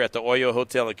 We're here at the Oyo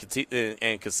Hotel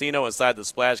and Casino inside the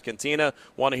Splash Cantina.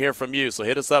 Want to hear from you, so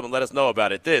hit us up and let us know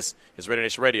about it. This is Raider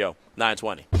Nation Radio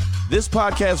 920. This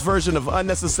podcast version of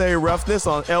Unnecessary Roughness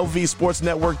on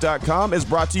LVSportsNetwork.com is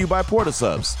brought to you by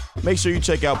Portasubs. Make sure you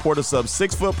check out Portasubs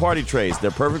 6-foot party trays.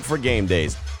 They're perfect for game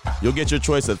days. You'll get your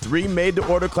choice of 3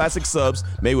 made-to-order classic subs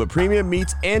made with premium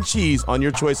meats and cheese on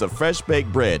your choice of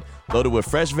fresh-baked bread, loaded with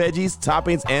fresh veggies,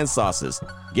 toppings, and sauces.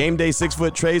 Game day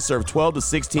 6-foot trays serve 12 to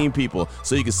 16 people,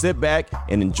 so you can sit back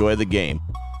and enjoy the game.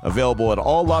 Available at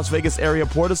all Las Vegas area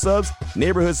Portasubs,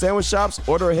 neighborhood sandwich shops.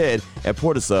 Order ahead at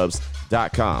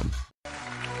portasubs.com.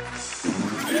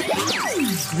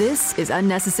 This is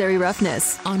Unnecessary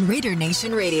Roughness on Raider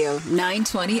Nation Radio,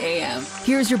 920 AM.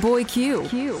 Here's your boy Q.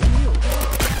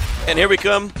 And here we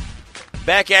come,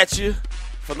 back at you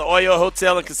from the Oyo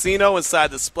Hotel and Casino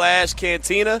inside the Splash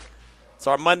Cantina. It's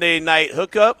our Monday night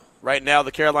hookup. Right now,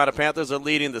 the Carolina Panthers are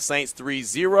leading the Saints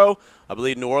 3-0. I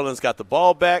believe New Orleans got the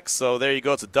ball back, so there you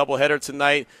go. It's a doubleheader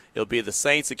tonight. It'll be the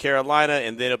Saints and Carolina,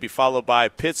 and then it'll be followed by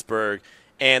Pittsburgh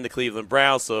and the Cleveland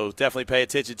Browns. So definitely pay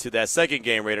attention to that second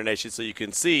game, Raider Nation, so you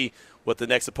can see what the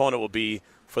next opponent will be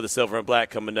for the Silver and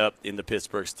Black coming up in the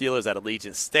Pittsburgh Steelers at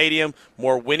Allegiant Stadium.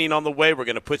 More winning on the way. We're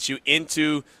going to put you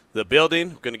into the building.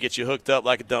 We're going to get you hooked up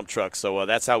like a dump truck. So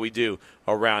that's how we do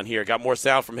around here. Got more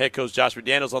sound from head coach Josh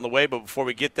McDaniels on the way, but before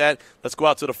we get that, let's go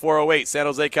out to the 408, San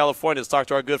Jose, California. Let's talk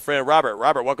to our good friend Robert.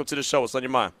 Robert, welcome to the show. What's on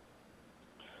your mind?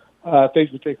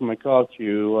 Thanks for taking my call,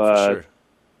 Q. Sure.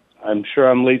 I'm sure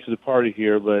I'm late to the party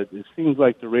here, but it seems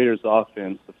like the Raiders'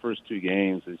 offense, the first 2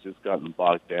 games, has just gotten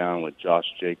bogged down with Josh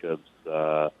Jacobs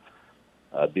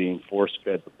being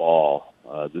force-fed the ball.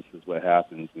 This is what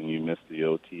happens when you miss the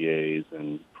OTAs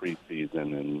and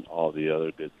preseason and all the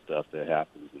other good stuff that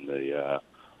happens in the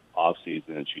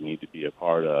off-season that you need to be a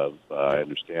part of. I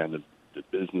understand the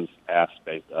business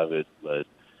aspect of it, but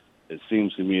it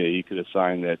seems to me that he could have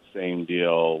signed that same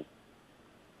deal.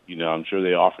 I'm sure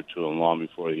they offered to him long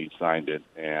before he signed it.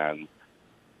 And,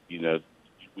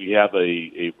 we have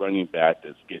a running back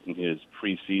that's getting his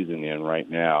preseason in right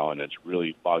now, and it's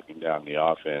really bogging down the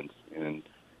offense. And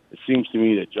it seems to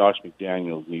me that Josh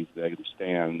McDaniels needs to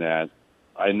understand that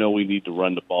I know we need to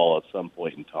run the ball at some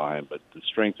point in time, but the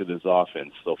strength of his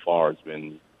offense so far has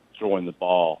been throwing the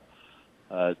ball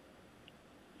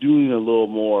doing a little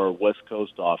more West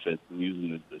Coast offense and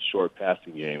using the short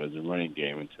passing game as a running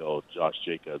game until Josh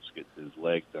Jacobs gets his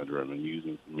legs under him, and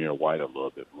using Samir White a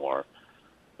little bit more.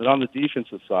 But on the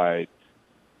defensive side,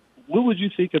 what would you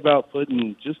think about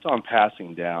putting, just on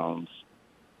passing downs,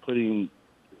 putting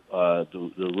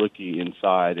the rookie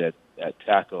inside at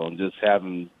tackle and just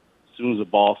having, as soon as the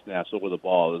ball snaps over the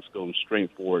ball, let's go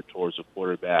straight forward towards the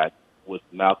quarterback with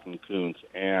Malcolm Kuntz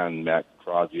and Matt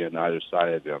Crosby on either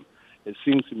side of him? It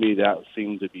seems to me that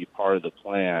seemed to be part of the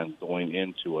plan going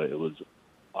into it. It was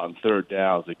on third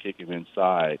downs to kick him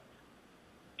inside.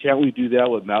 Can't we do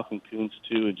that with Malcolm Kuntz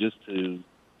too, and just to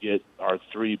get our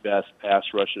three best pass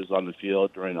rushers on the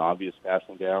field during obvious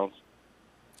passing downs?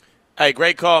 Hey,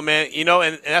 great call, man. You know,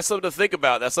 and that's something to think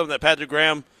about. That's something that Patrick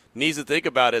Graham needs to think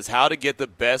about, is how to get the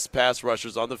best pass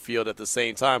rushers on the field at the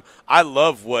same time. I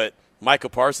love what Micah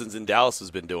Parsons in Dallas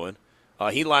has been doing.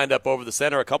 He lined up over the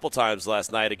center a couple times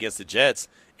last night against the Jets,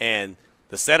 and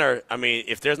the center, I mean,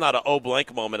 if there's not an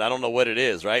blank moment, I don't know what it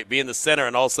is, right? Being the center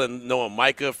and all of a sudden knowing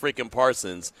Micah freaking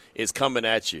Parsons is coming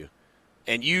at you.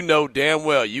 And you know damn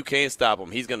well you can't stop him.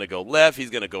 He's going to go left.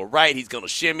 He's going to go right. He's going to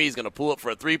shimmy. He's going to pull up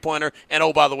for a three-pointer. And,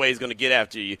 oh, by the way, he's going to get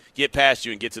after you, get past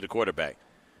you, and get to the quarterback,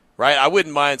 right? I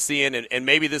wouldn't mind seeing, and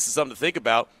maybe this is something to think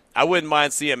about, I wouldn't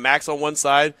mind seeing Max on one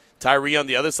side, Tyree on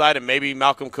the other side, and maybe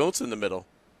Malcolm Kuntz in the middle,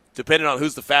 depending on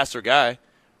who's the faster guy,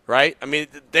 right? I mean,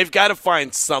 they've got to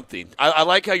find something. I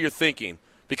like how you're thinking,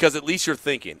 because at least you're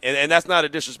thinking. And that's not a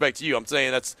disrespect to you. I'm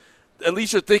saying that's at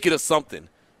least you're thinking of something.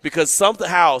 Because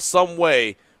somehow, some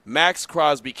way, Max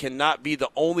Crosby cannot be the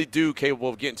only dude capable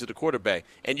of getting to the quarterback.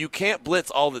 And you can't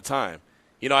blitz all the time.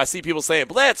 You know, I see people saying,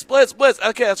 blitz, blitz, blitz.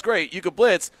 Okay, that's great. You can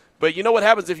blitz. But you know what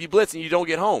happens if you blitz and you don't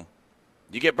get home?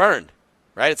 You get burned,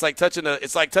 right? It's like touching a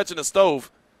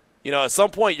stove. You know, at some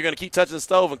point, you're going to keep touching the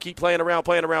stove and keep playing around.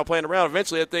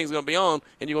 Eventually, that thing's going to be on,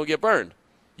 and you're going to get burned.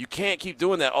 You can't keep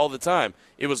doing that all the time.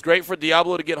 It was great for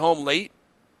Diablo to get home late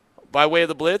by way of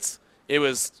the blitz. It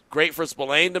was great for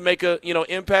Spillane to make a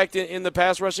impact in the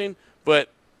pass rushing, but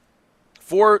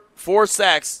four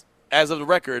sacks as of the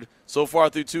record so far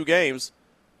through 2 games.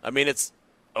 I mean, it's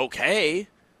okay,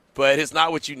 but it's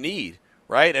not what you need,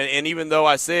 right? And even though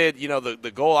I said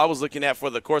the goal I was looking at for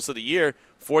the course of the year,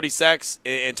 40 sacks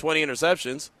and 20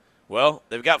 interceptions, well,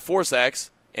 they've got 4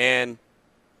 sacks and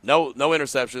no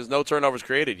interceptions, no turnovers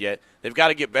created yet. They've got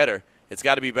to get better. It's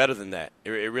got to be better than that. It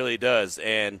really does.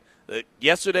 And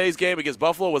yesterday's game against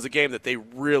Buffalo was a game that they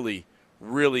really,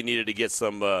 really needed to get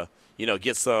some more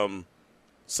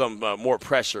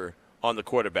pressure on the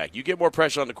quarterback. You get more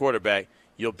pressure on the quarterback,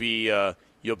 you'll be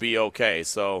okay.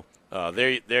 So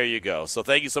there you go. So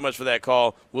thank you so much for that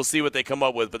call. We'll see what they come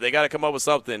up with, but they got to come up with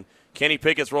something. Kenny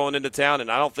Pickett's rolling into town, and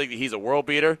I don't think that he's a world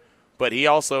beater, but he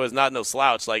also is not no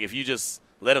slouch. Like, if you just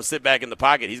let him sit back in the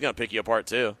pocket, he's going to pick you apart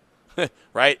too,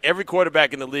 right? Every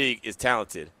quarterback in the league is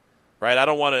talented. Right, I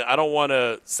don't want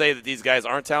to say that these guys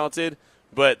aren't talented,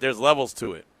 but there's levels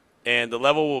to it, and the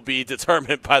level will be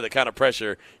determined by the kind of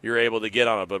pressure you're able to get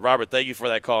on it. But Robert, thank you for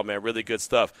that call, man. Really good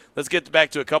stuff. Let's get back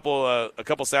to a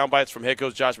couple sound bites from head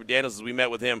coach Josh McDaniels as we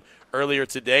met with him earlier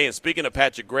today. And speaking of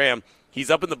Patrick Graham, he's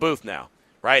up in the booth now,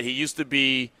 right? He used to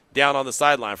be down on the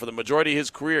sideline. For the majority of his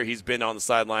career, he's been on the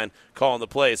sideline calling the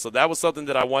plays. So that was something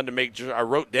that I wanted to make sure I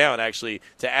wrote down, actually,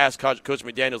 to ask Coach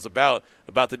McDaniels about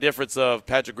the difference of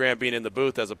Patrick Graham being in the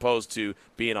booth as opposed to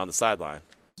being on the sideline.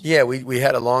 Yeah, we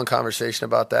had a long conversation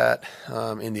about that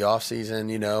in the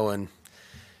offseason, and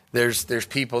there's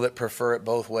people that prefer it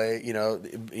both ways.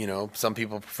 Some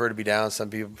people prefer to be down, some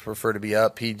people prefer to be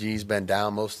up. PG's been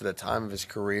down most of the time of his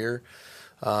career.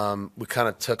 We kind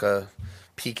of took a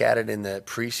peek at it in the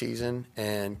preseason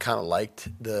and kind of liked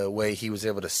the way he was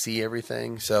able to see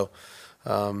everything. So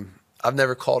I've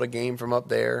never called a game from up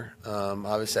there.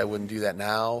 Obviously, I wouldn't do that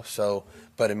now.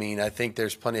 But I mean, I think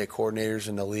there's plenty of coordinators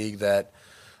in the league that,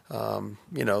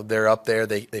 they're up there.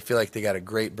 They feel like they got a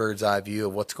great bird's eye view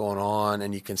of what's going on,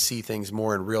 and you can see things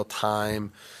more in real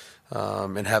time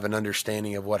and have an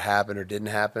understanding of what happened or didn't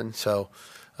happen. So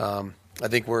I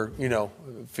think we're,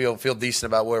 feel decent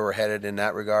about where we're headed in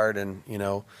that regard, and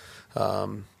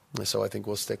so I think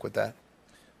we'll stick with that.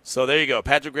 So there you go.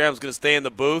 Patrick Graham's going to stay in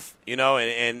the booth,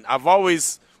 and I've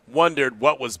always wondered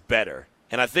what was better,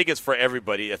 and I think it's for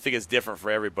everybody. I think it's different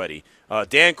for everybody.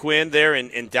 Dan Quinn there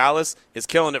in Dallas is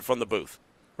killing it from the booth,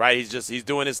 right? He's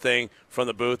doing his thing from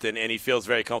the booth, and he feels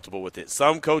very comfortable with it.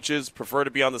 Some coaches prefer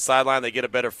to be on the sideline. They get a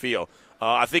better feel.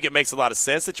 I think it makes a lot of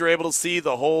sense that you're able to see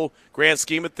the whole grand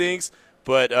scheme of things.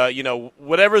 But,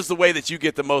 whatever's the way that you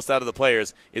get the most out of the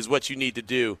players is what you need to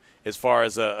do as far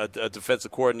as a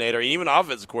defensive coordinator, and even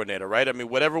offensive coordinator, right? I mean,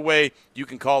 whatever way you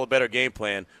can call a better game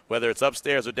plan, whether it's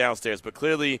upstairs or downstairs. But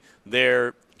clearly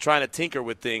they're trying to tinker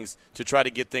with things to try to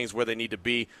get things where they need to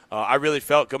be. I really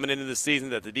felt coming into the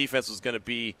season that the defense was going to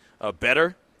be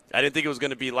better. I didn't think it was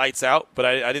going to be lights out, but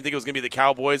I didn't think it was going to be the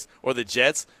Cowboys or the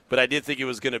Jets. But I did think it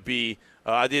was going to be.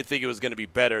 I did think it was going to be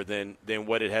better than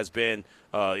what it has been,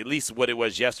 at least what it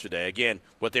was yesterday. Again,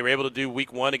 what they were able to do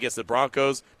week 1 against the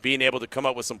Broncos, being able to come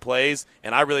up with some plays,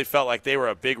 and I really felt like they were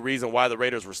a big reason why the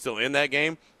Raiders were still in that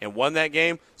game and won that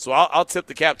game. So I'll tip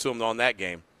the cap to them on that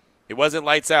game. It wasn't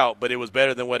lights out, but it was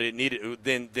better than what it needed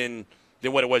than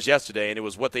what it was yesterday, and it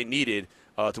was what they needed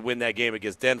to win that game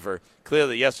against Denver.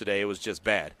 Clearly, yesterday it was just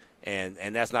bad, and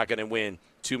that's not going to win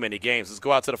too many games. Let's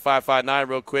go out to the 559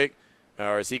 real quick.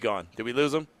 Or is he gone? Did we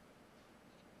lose him?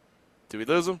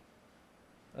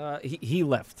 He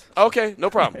left. Okay, no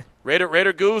problem.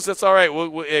 Raider Goose, that's all right.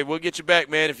 We'll get you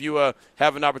back, man, if you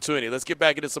have an opportunity. Let's get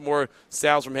back into some more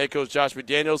sounds from head coach Josh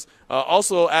McDaniels.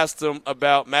 Also asked him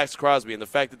about Max Crosby and the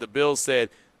fact that the Bills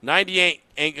said 98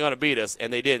 ain't going to beat us,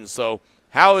 and they didn't. So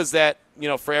how is that,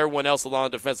 for everyone else along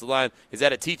the defensive line, is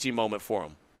that a teaching moment for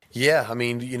him? Yeah, I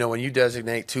mean, when you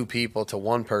designate 2 people to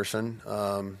one person,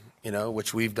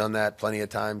 which we've done that plenty of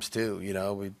times too.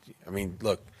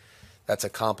 Look, that's a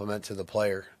compliment to the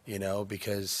player,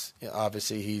 because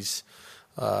obviously he's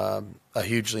a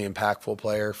hugely impactful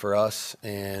player for us,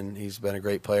 and he's been a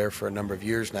great player for a number of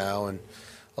years now, and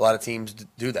a lot of teams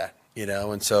do that,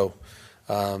 and so,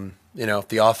 if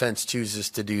the offense chooses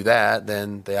to do that,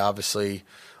 then they obviously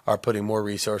are putting more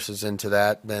resources into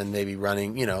that than maybe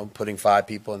running, putting 5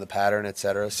 people in the pattern, et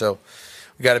cetera. So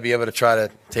we got to be able to try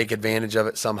to take advantage of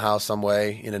it somehow, some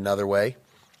way, in another way.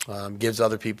 Gives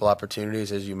other people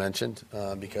opportunities, as you mentioned,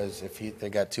 because if they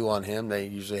got 2 on him, they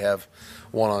usually have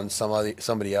 1 on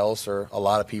somebody else or a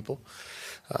lot of people.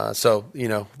 So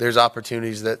there's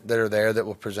opportunities that are there that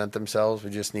will present themselves.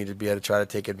 We just need to be able to try to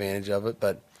take advantage of it.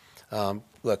 But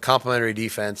look, complementary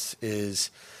defense is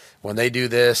when they do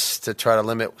this to try to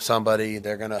limit somebody,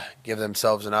 they're going to give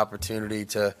themselves an opportunity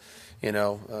to,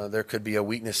 there could be a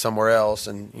weakness somewhere else,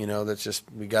 and, that's just,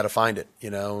 we got to find it,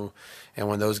 and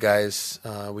when those guys,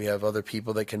 we have other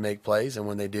people that can make plays, and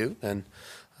when they do, then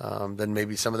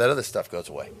maybe some of that other stuff goes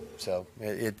away. So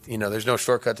there's no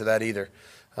shortcut to that either.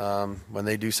 When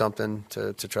they do something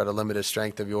to try to limit a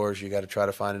strength of yours, you got to try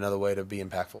to find another way to be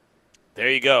impactful.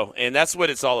 There you go. And that's what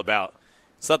it's all about.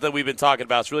 Something we've been talking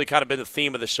about. It's really kind of been the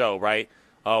theme of the show, right?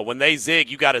 When they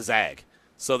zig, you got to zag.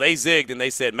 So they zigged and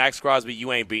they said, Max Crosby,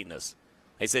 you ain't beating us.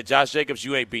 They said, Josh Jacobs,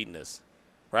 you ain't beating us,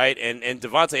 right? And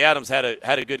Devontae Adams had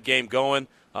a good game going.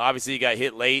 Obviously, he got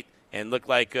hit late and looked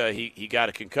like he got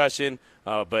a concussion.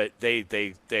 But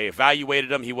they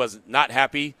evaluated him. He was not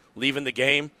happy leaving the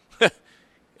game.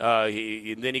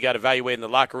 And then he got evaluated in the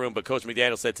locker room, but Coach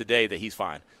McDaniel said today that he's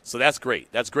fine. So that's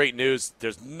great. That's great news.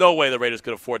 There's no way the Raiders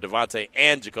could afford Devontae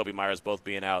and Jacoby Myers both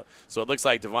being out. So it looks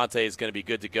like Devontae is going to be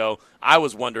good to go. I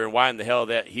was wondering why in the hell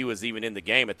that he was even in the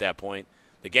game at that point.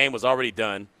 The game was already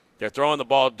done. They're throwing the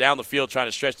ball down the field, trying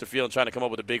to stretch the field and trying to come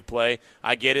up with a big play.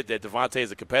 I get it that Devontae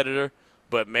is a competitor,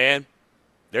 but, man,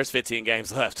 there's 15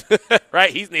 games left, right?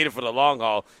 He's needed for the long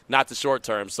haul, not the short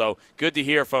term. So good to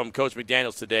hear from Coach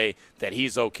McDaniels today that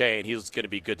he's okay and he's going to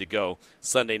be good to go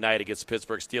Sunday night against the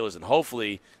Pittsburgh Steelers. And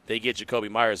hopefully they get Jacoby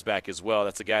Myers back as well.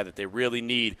 That's a guy that they really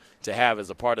need to have as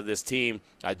a part of this team.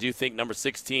 I do think number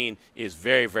 16 is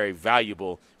very, very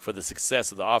valuable for the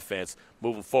success of the offense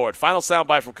moving forward. Final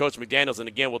soundbite from Coach McDaniels, and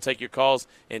again, we'll take your calls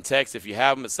and texts if you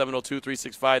have them at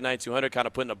 702-365-9200, kind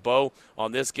of putting a bow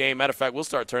on this game. Matter of fact, we'll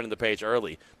start turning the page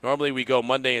early. Normally we go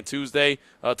Monday and Tuesday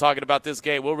talking about this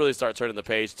game. We'll really start turning the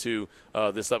page to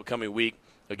this upcoming week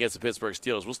against the Pittsburgh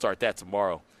Steelers. We'll start that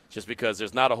tomorrow just because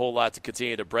there's not a whole lot to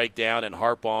continue to break down and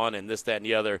harp on and this, that, and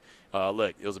the other.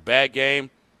 Look, it was a bad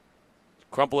game.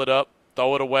 Crumple it up,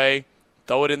 throw it away.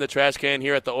 Throw it in the trash can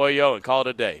here at the Oyo and call it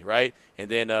a day, right? And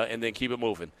then keep it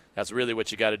moving. That's really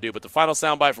what you got to do. But the final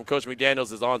soundbite from Coach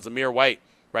McDaniels is on Zamir White,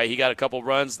 right? He got a couple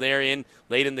runs there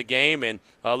late in the game and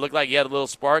looked like he had a little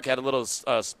spark, had a little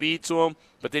speed to him,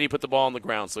 but then he put the ball on the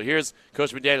ground. So here's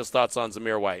Coach McDaniels' thoughts on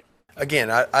Zamir White.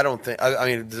 Again, I don't think – I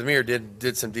mean, Zamir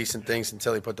did some decent things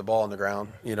until he put the ball on the ground,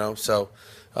 So,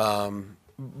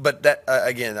 but that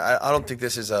again, I don't think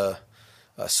this is a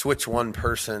switch one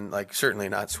person, like certainly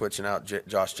not switching out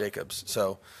Josh Jacobs.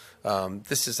 So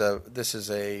this is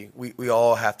we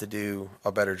all have to do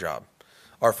a better job.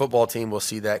 Our football team will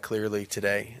see that clearly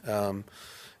today. And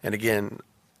again,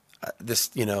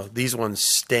 these ones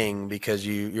sting because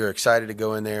you're excited to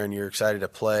go in there and you're excited to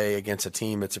play against a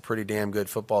team that's a pretty damn good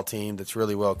football team that's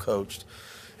really well coached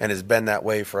and has been that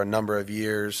way for a number of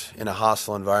years in a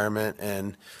hostile environment.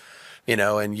 And,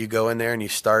 and you go in there and you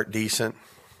start decent.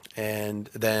 And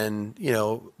then,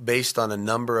 based on a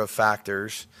number of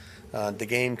factors, the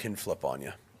game can flip on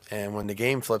you. And when the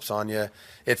game flips on you,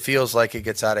 it feels like it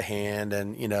gets out of hand.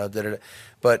 And,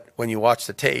 but when you watch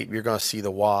the tape, you're going to see the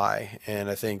why. And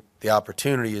I think the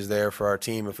opportunity is there for our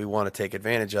team, if we want to take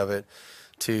advantage of it,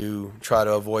 to try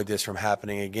to avoid this from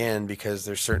happening again, because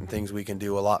there's certain things we can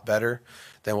do a lot better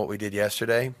than what we did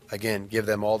yesterday. Again, give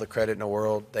them all the credit in the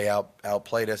world. They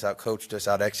outplayed us, outcoached us,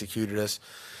 out-executed us.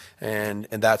 And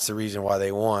that's the reason why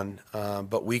they won.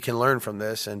 But we can learn from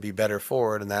this and be better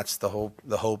forward, and that's the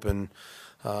hope and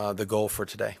the goal for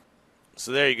today.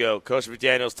 So there you go. Coach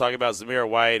McDaniels talking about Zamir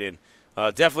White, and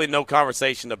definitely no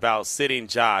conversation about sitting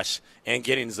Josh and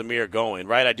getting Zamir going,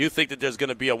 right? I do think that there's going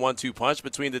to be a 1-2 punch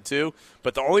between the two,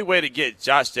 but the only way to get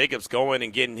Josh Jacobs going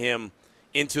and getting him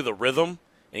into the rhythm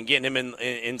and getting him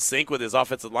in sync with his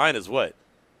offensive line is what?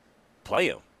 Play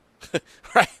him,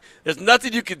 right? There's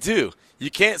nothing you can do. You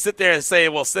can't sit there and say,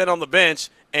 well, sit on the bench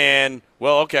and,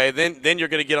 well, okay, then you're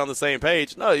going to get on the same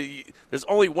page. No, there's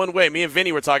only one way. Me and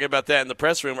Vinny were talking about that in the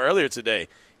press room earlier today.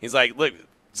 He's like, look,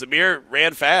 Zamir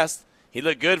ran fast. He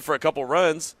looked good for a couple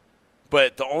runs,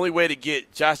 but the only way to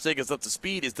get Josh Jacobs up to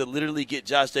speed is to literally get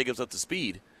Josh Jacobs up to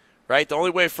speed, right? The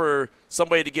only way for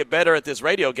somebody to get better at this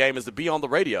radio game is to be on the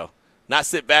radio, not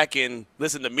sit back and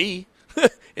listen to me.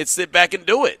 It's sit back and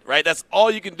do it, right? That's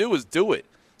all you can do is do it.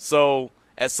 So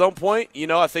at some point,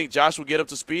 I think Josh will get up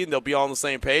to speed and they'll be all on the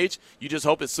same page. You just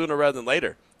hope it's sooner rather than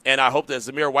later. And I hope that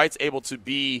Zamir White's able to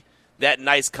be that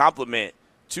nice complement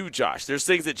to Josh. There's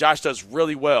things that Josh does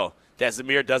really well that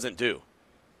Zamir doesn't do.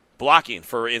 Blocking,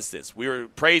 for instance. We were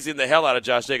praising the hell out of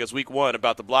Josh Jacobs week 1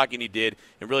 about the blocking he did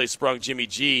and really sprung Jimmy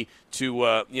G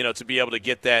to to be able to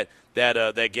get that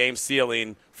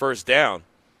game-sealing first down.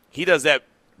 He does that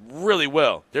really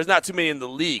well. There's not too many in the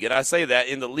league, and I say that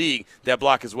in the league, that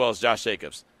block as well as Josh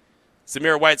Jacobs.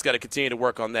 Zamir White's got to continue to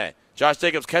work on that. Josh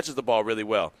Jacobs catches the ball really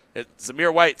well.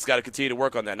 Zamir White's got to continue to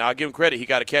work on that. Now, I'll give him credit. He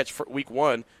got a catch for week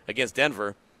 1 against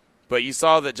Denver, but you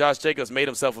saw that Josh Jacobs made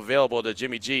himself available to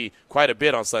Jimmy G quite a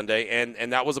bit on Sunday,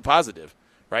 and that was a positive,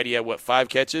 right? He had, 5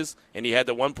 catches, and he had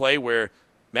the one play where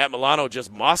Matt Milano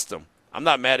just mossed him. I'm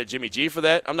not mad at Jimmy G for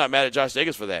that. I'm not mad at Josh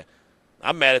Jacobs for that.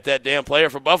 I'm mad at that damn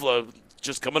player for Buffalo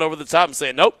just coming over the top and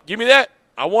saying, nope, give me that.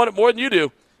 I want it more than you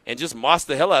do, and just mossed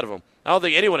the hell out of him. I don't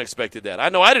think anyone expected that. I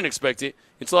know I didn't expect it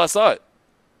until I saw it.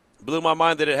 Blew my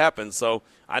mind that it happened. So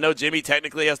I know Jimmy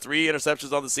technically has 3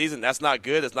 interceptions on the season. That's not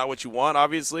good. That's not what you want,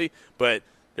 obviously. But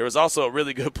there was also a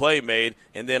really good play made,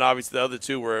 and then obviously the other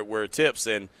 2 were tips.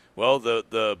 And, well,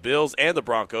 the Bills and the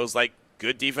Broncos, like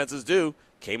good defenses do,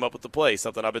 came up with the play,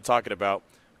 something I've been talking about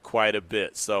quite a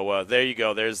bit. So there you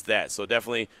go. There's that. So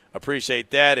definitely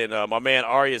appreciate that. And my man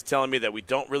Ari is telling me that we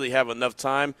don't really have enough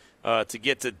time to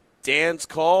get to Dan's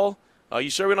call. You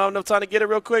sure we don't have enough time to get it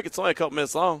real quick? It's only a couple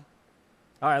minutes long.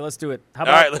 All right, let's do it. All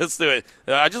right, let's do it.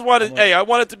 I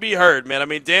want it to be heard, man. I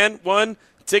mean, Dan won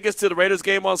tickets to the Raiders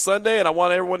game on Sunday, and I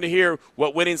want everyone to hear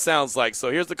what winning sounds like. So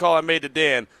here's the call I made to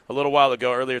Dan a little while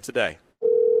ago, earlier today.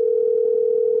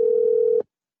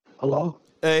 Hello?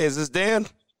 Hey, is this Dan?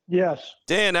 Yes.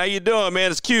 Dan, how you doing,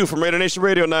 man? It's Q from Raider Nation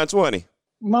Radio 920.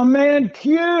 My man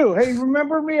Q. Hey,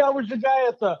 remember me? I was the guy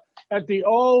at the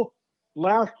O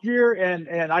last year,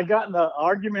 and I got in an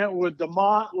argument with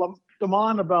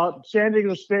Damon about San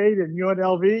Diego State and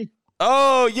UNLV.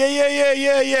 Oh,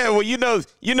 yeah. Well,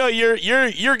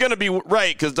 you're gonna be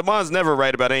right because Damon's never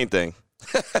right about anything.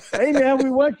 Hey man,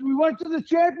 we went to the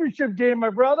championship game,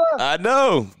 my brother. I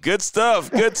know. Good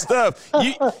stuff.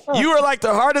 You were like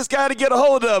the hardest guy to get a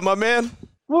hold of, my man.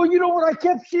 Well, you know what? I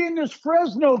kept seeing this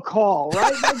Fresno call,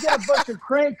 right? I got a bunch of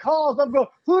crank calls. I'm going,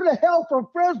 who the hell from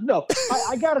Fresno?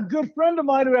 I got a good friend of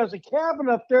mine who has a cabin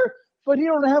up there, but he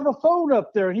don't have a phone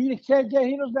up there. He doesn't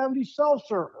have any cell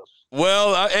service.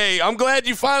 Well, hey, I'm glad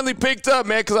you finally picked up,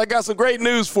 man, because I got some great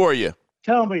news for you.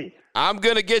 Tell me. I'm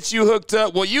going to get you hooked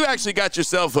up. Well, you actually got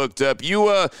yourself hooked up. You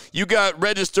got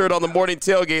registered on the morning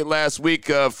tailgate last week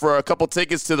for a couple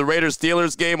tickets to the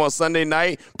Raiders-Steelers game on Sunday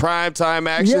night, prime time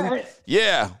action.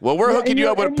 Yeah. Well, we're hooking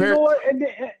you up with a pair.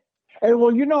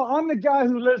 You know what? I'm the guy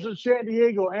who lives in San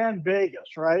Diego and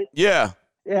Vegas, right? Yeah.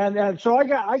 And so I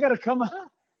got to come out,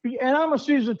 and I'm a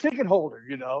season ticket holder,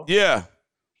 you know. Yeah.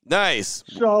 Nice.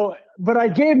 So, but I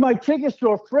gave my tickets to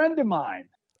a friend of mine.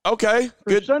 Okay.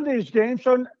 For Sunday's game.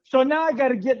 So now I got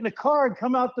to get in the car and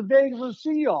come out to Vegas and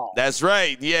see y'all. That's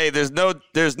right. Yeah, there's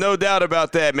no doubt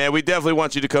about that, man. We definitely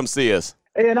want you to come see us.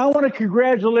 And I want to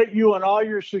congratulate you on all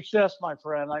your success, my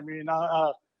friend. I mean,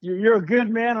 you're a good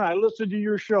man, and I listen to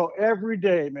your show every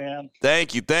day, man.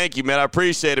 Thank you, man. I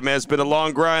appreciate it, man. It's been a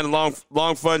long grind, a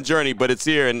long fun journey, but it's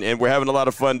here, and we're having a lot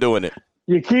of fun doing it.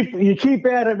 You keep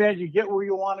at it, man. You get where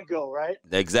you want to go, right?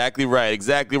 Exactly right.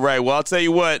 Well, I'll tell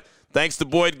you what. Thanks to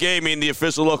Boyd Gaming, the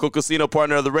official local casino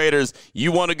partner of the Raiders,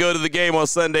 you want to go to the game on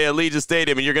Sunday at Legion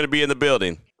Stadium, and you're going to be in the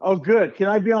building. Oh, good. Can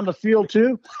I be on the field,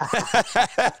 too?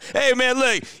 Hey, man,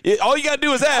 look, all you got to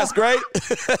do is ask, right?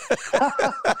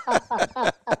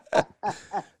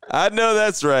 I know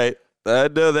that's right.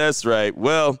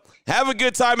 Well, have a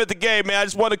good time at the game, man. I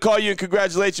just want to call you and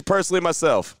congratulate you personally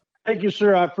myself. Thank you,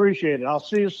 sir. I appreciate it. I'll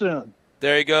see you soon.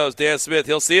 There he goes, Dan Smith.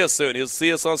 He'll see us soon. He'll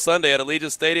see us on Sunday at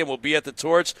Allegiant Stadium. We'll be at the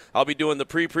Torch. I'll be doing the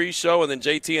pre-show, and then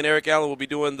JT and Eric Allen will be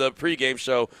doing the pregame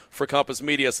show for Compass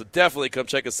Media. So definitely come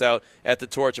check us out at the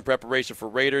Torch in preparation for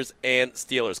Raiders and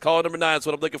Steelers. Caller number 9 is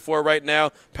what I'm looking for right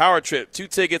now. Power Trip, 2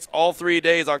 tickets all 3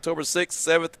 days, October 6th,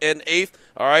 7th, and 8th.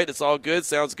 All right, it's all good.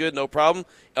 Sounds good. No problem.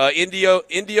 Indio,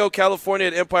 California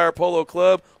at Empire Polo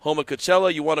Club, home of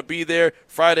Coachella. You want to be there.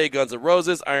 Friday, Guns N'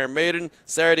 Roses, Iron Maiden.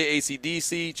 Saturday,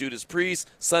 AC/DC, Judas Priest.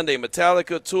 Sunday,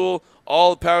 Metallica, Tool.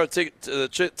 All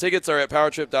the tickets are at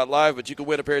powertrip.live, but you can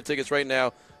win a pair of tickets right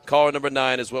now. Caller number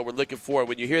 9 is what we're looking for.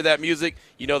 When you hear that music,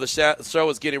 you know the show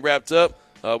is getting wrapped up.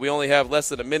 We only have less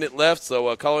than a minute left,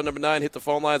 so caller number 9, hit the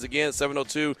phone lines again,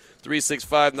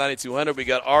 702-365-9200. We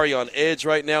got Ari on edge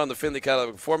right now in the Findlay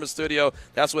Cadillac Performance Studio.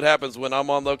 That's what happens when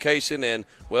I'm on location, and,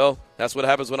 well, that's what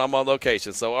happens when I'm on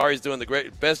location. So Ari's doing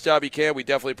the best job he can. We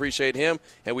definitely appreciate him,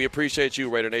 and we appreciate you,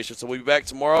 Raider Nation. So we'll be back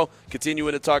tomorrow,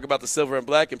 continuing to talk about the Silver and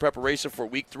Black in preparation for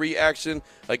Week 3 action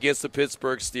against the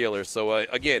Pittsburgh Steelers. So,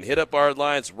 again, hit up our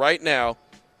lines right now.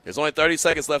 There's only 30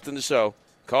 seconds left in the show.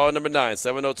 Call number 9,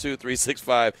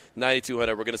 702-365-9200.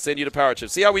 We're going to send you to Power Trip.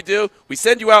 See how we do? We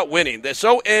send you out winning. The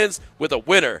show ends with a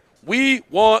winner. We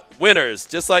want winners,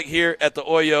 just like here at the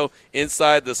Oyo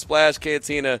inside the Splash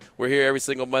Cantina. We're here every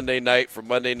single Monday night for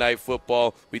Monday Night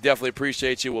Football. We definitely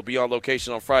appreciate you. We'll be on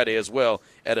location on Friday as well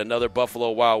at another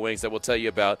Buffalo Wild Wings that we'll tell you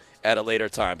about at a later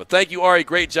time. But thank you, Ari.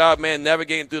 Great job, man,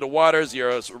 navigating through the waters.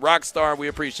 You're a rock star, and we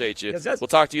appreciate you. We'll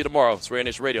talk to you tomorrow. It's Raider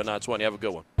Nation Radio 920. Have a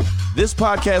good one. This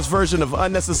podcast version of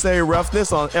Unnecessary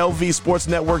Roughness on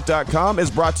LVSportsNetwork.com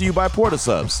is brought to you by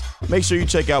Portasubs. Make sure you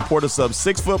check out Portasubs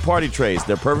 6-foot party trays.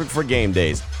 They're perfect for game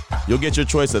days. You'll get your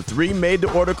choice of 3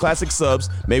 made-to-order classic subs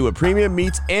made with premium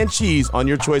meats and cheese on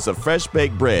your choice of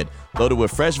fresh-baked bread, loaded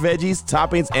with fresh veggies,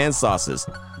 toppings, and sauces.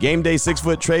 Game day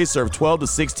 6-foot trays serve 12 to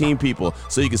 16 people,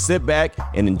 so you can sit back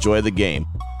and enjoy the game.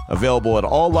 Available at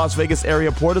all Las Vegas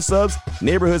area Portasubs,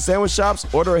 neighborhood sandwich shops.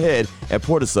 Order ahead at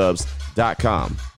Portasubs.com.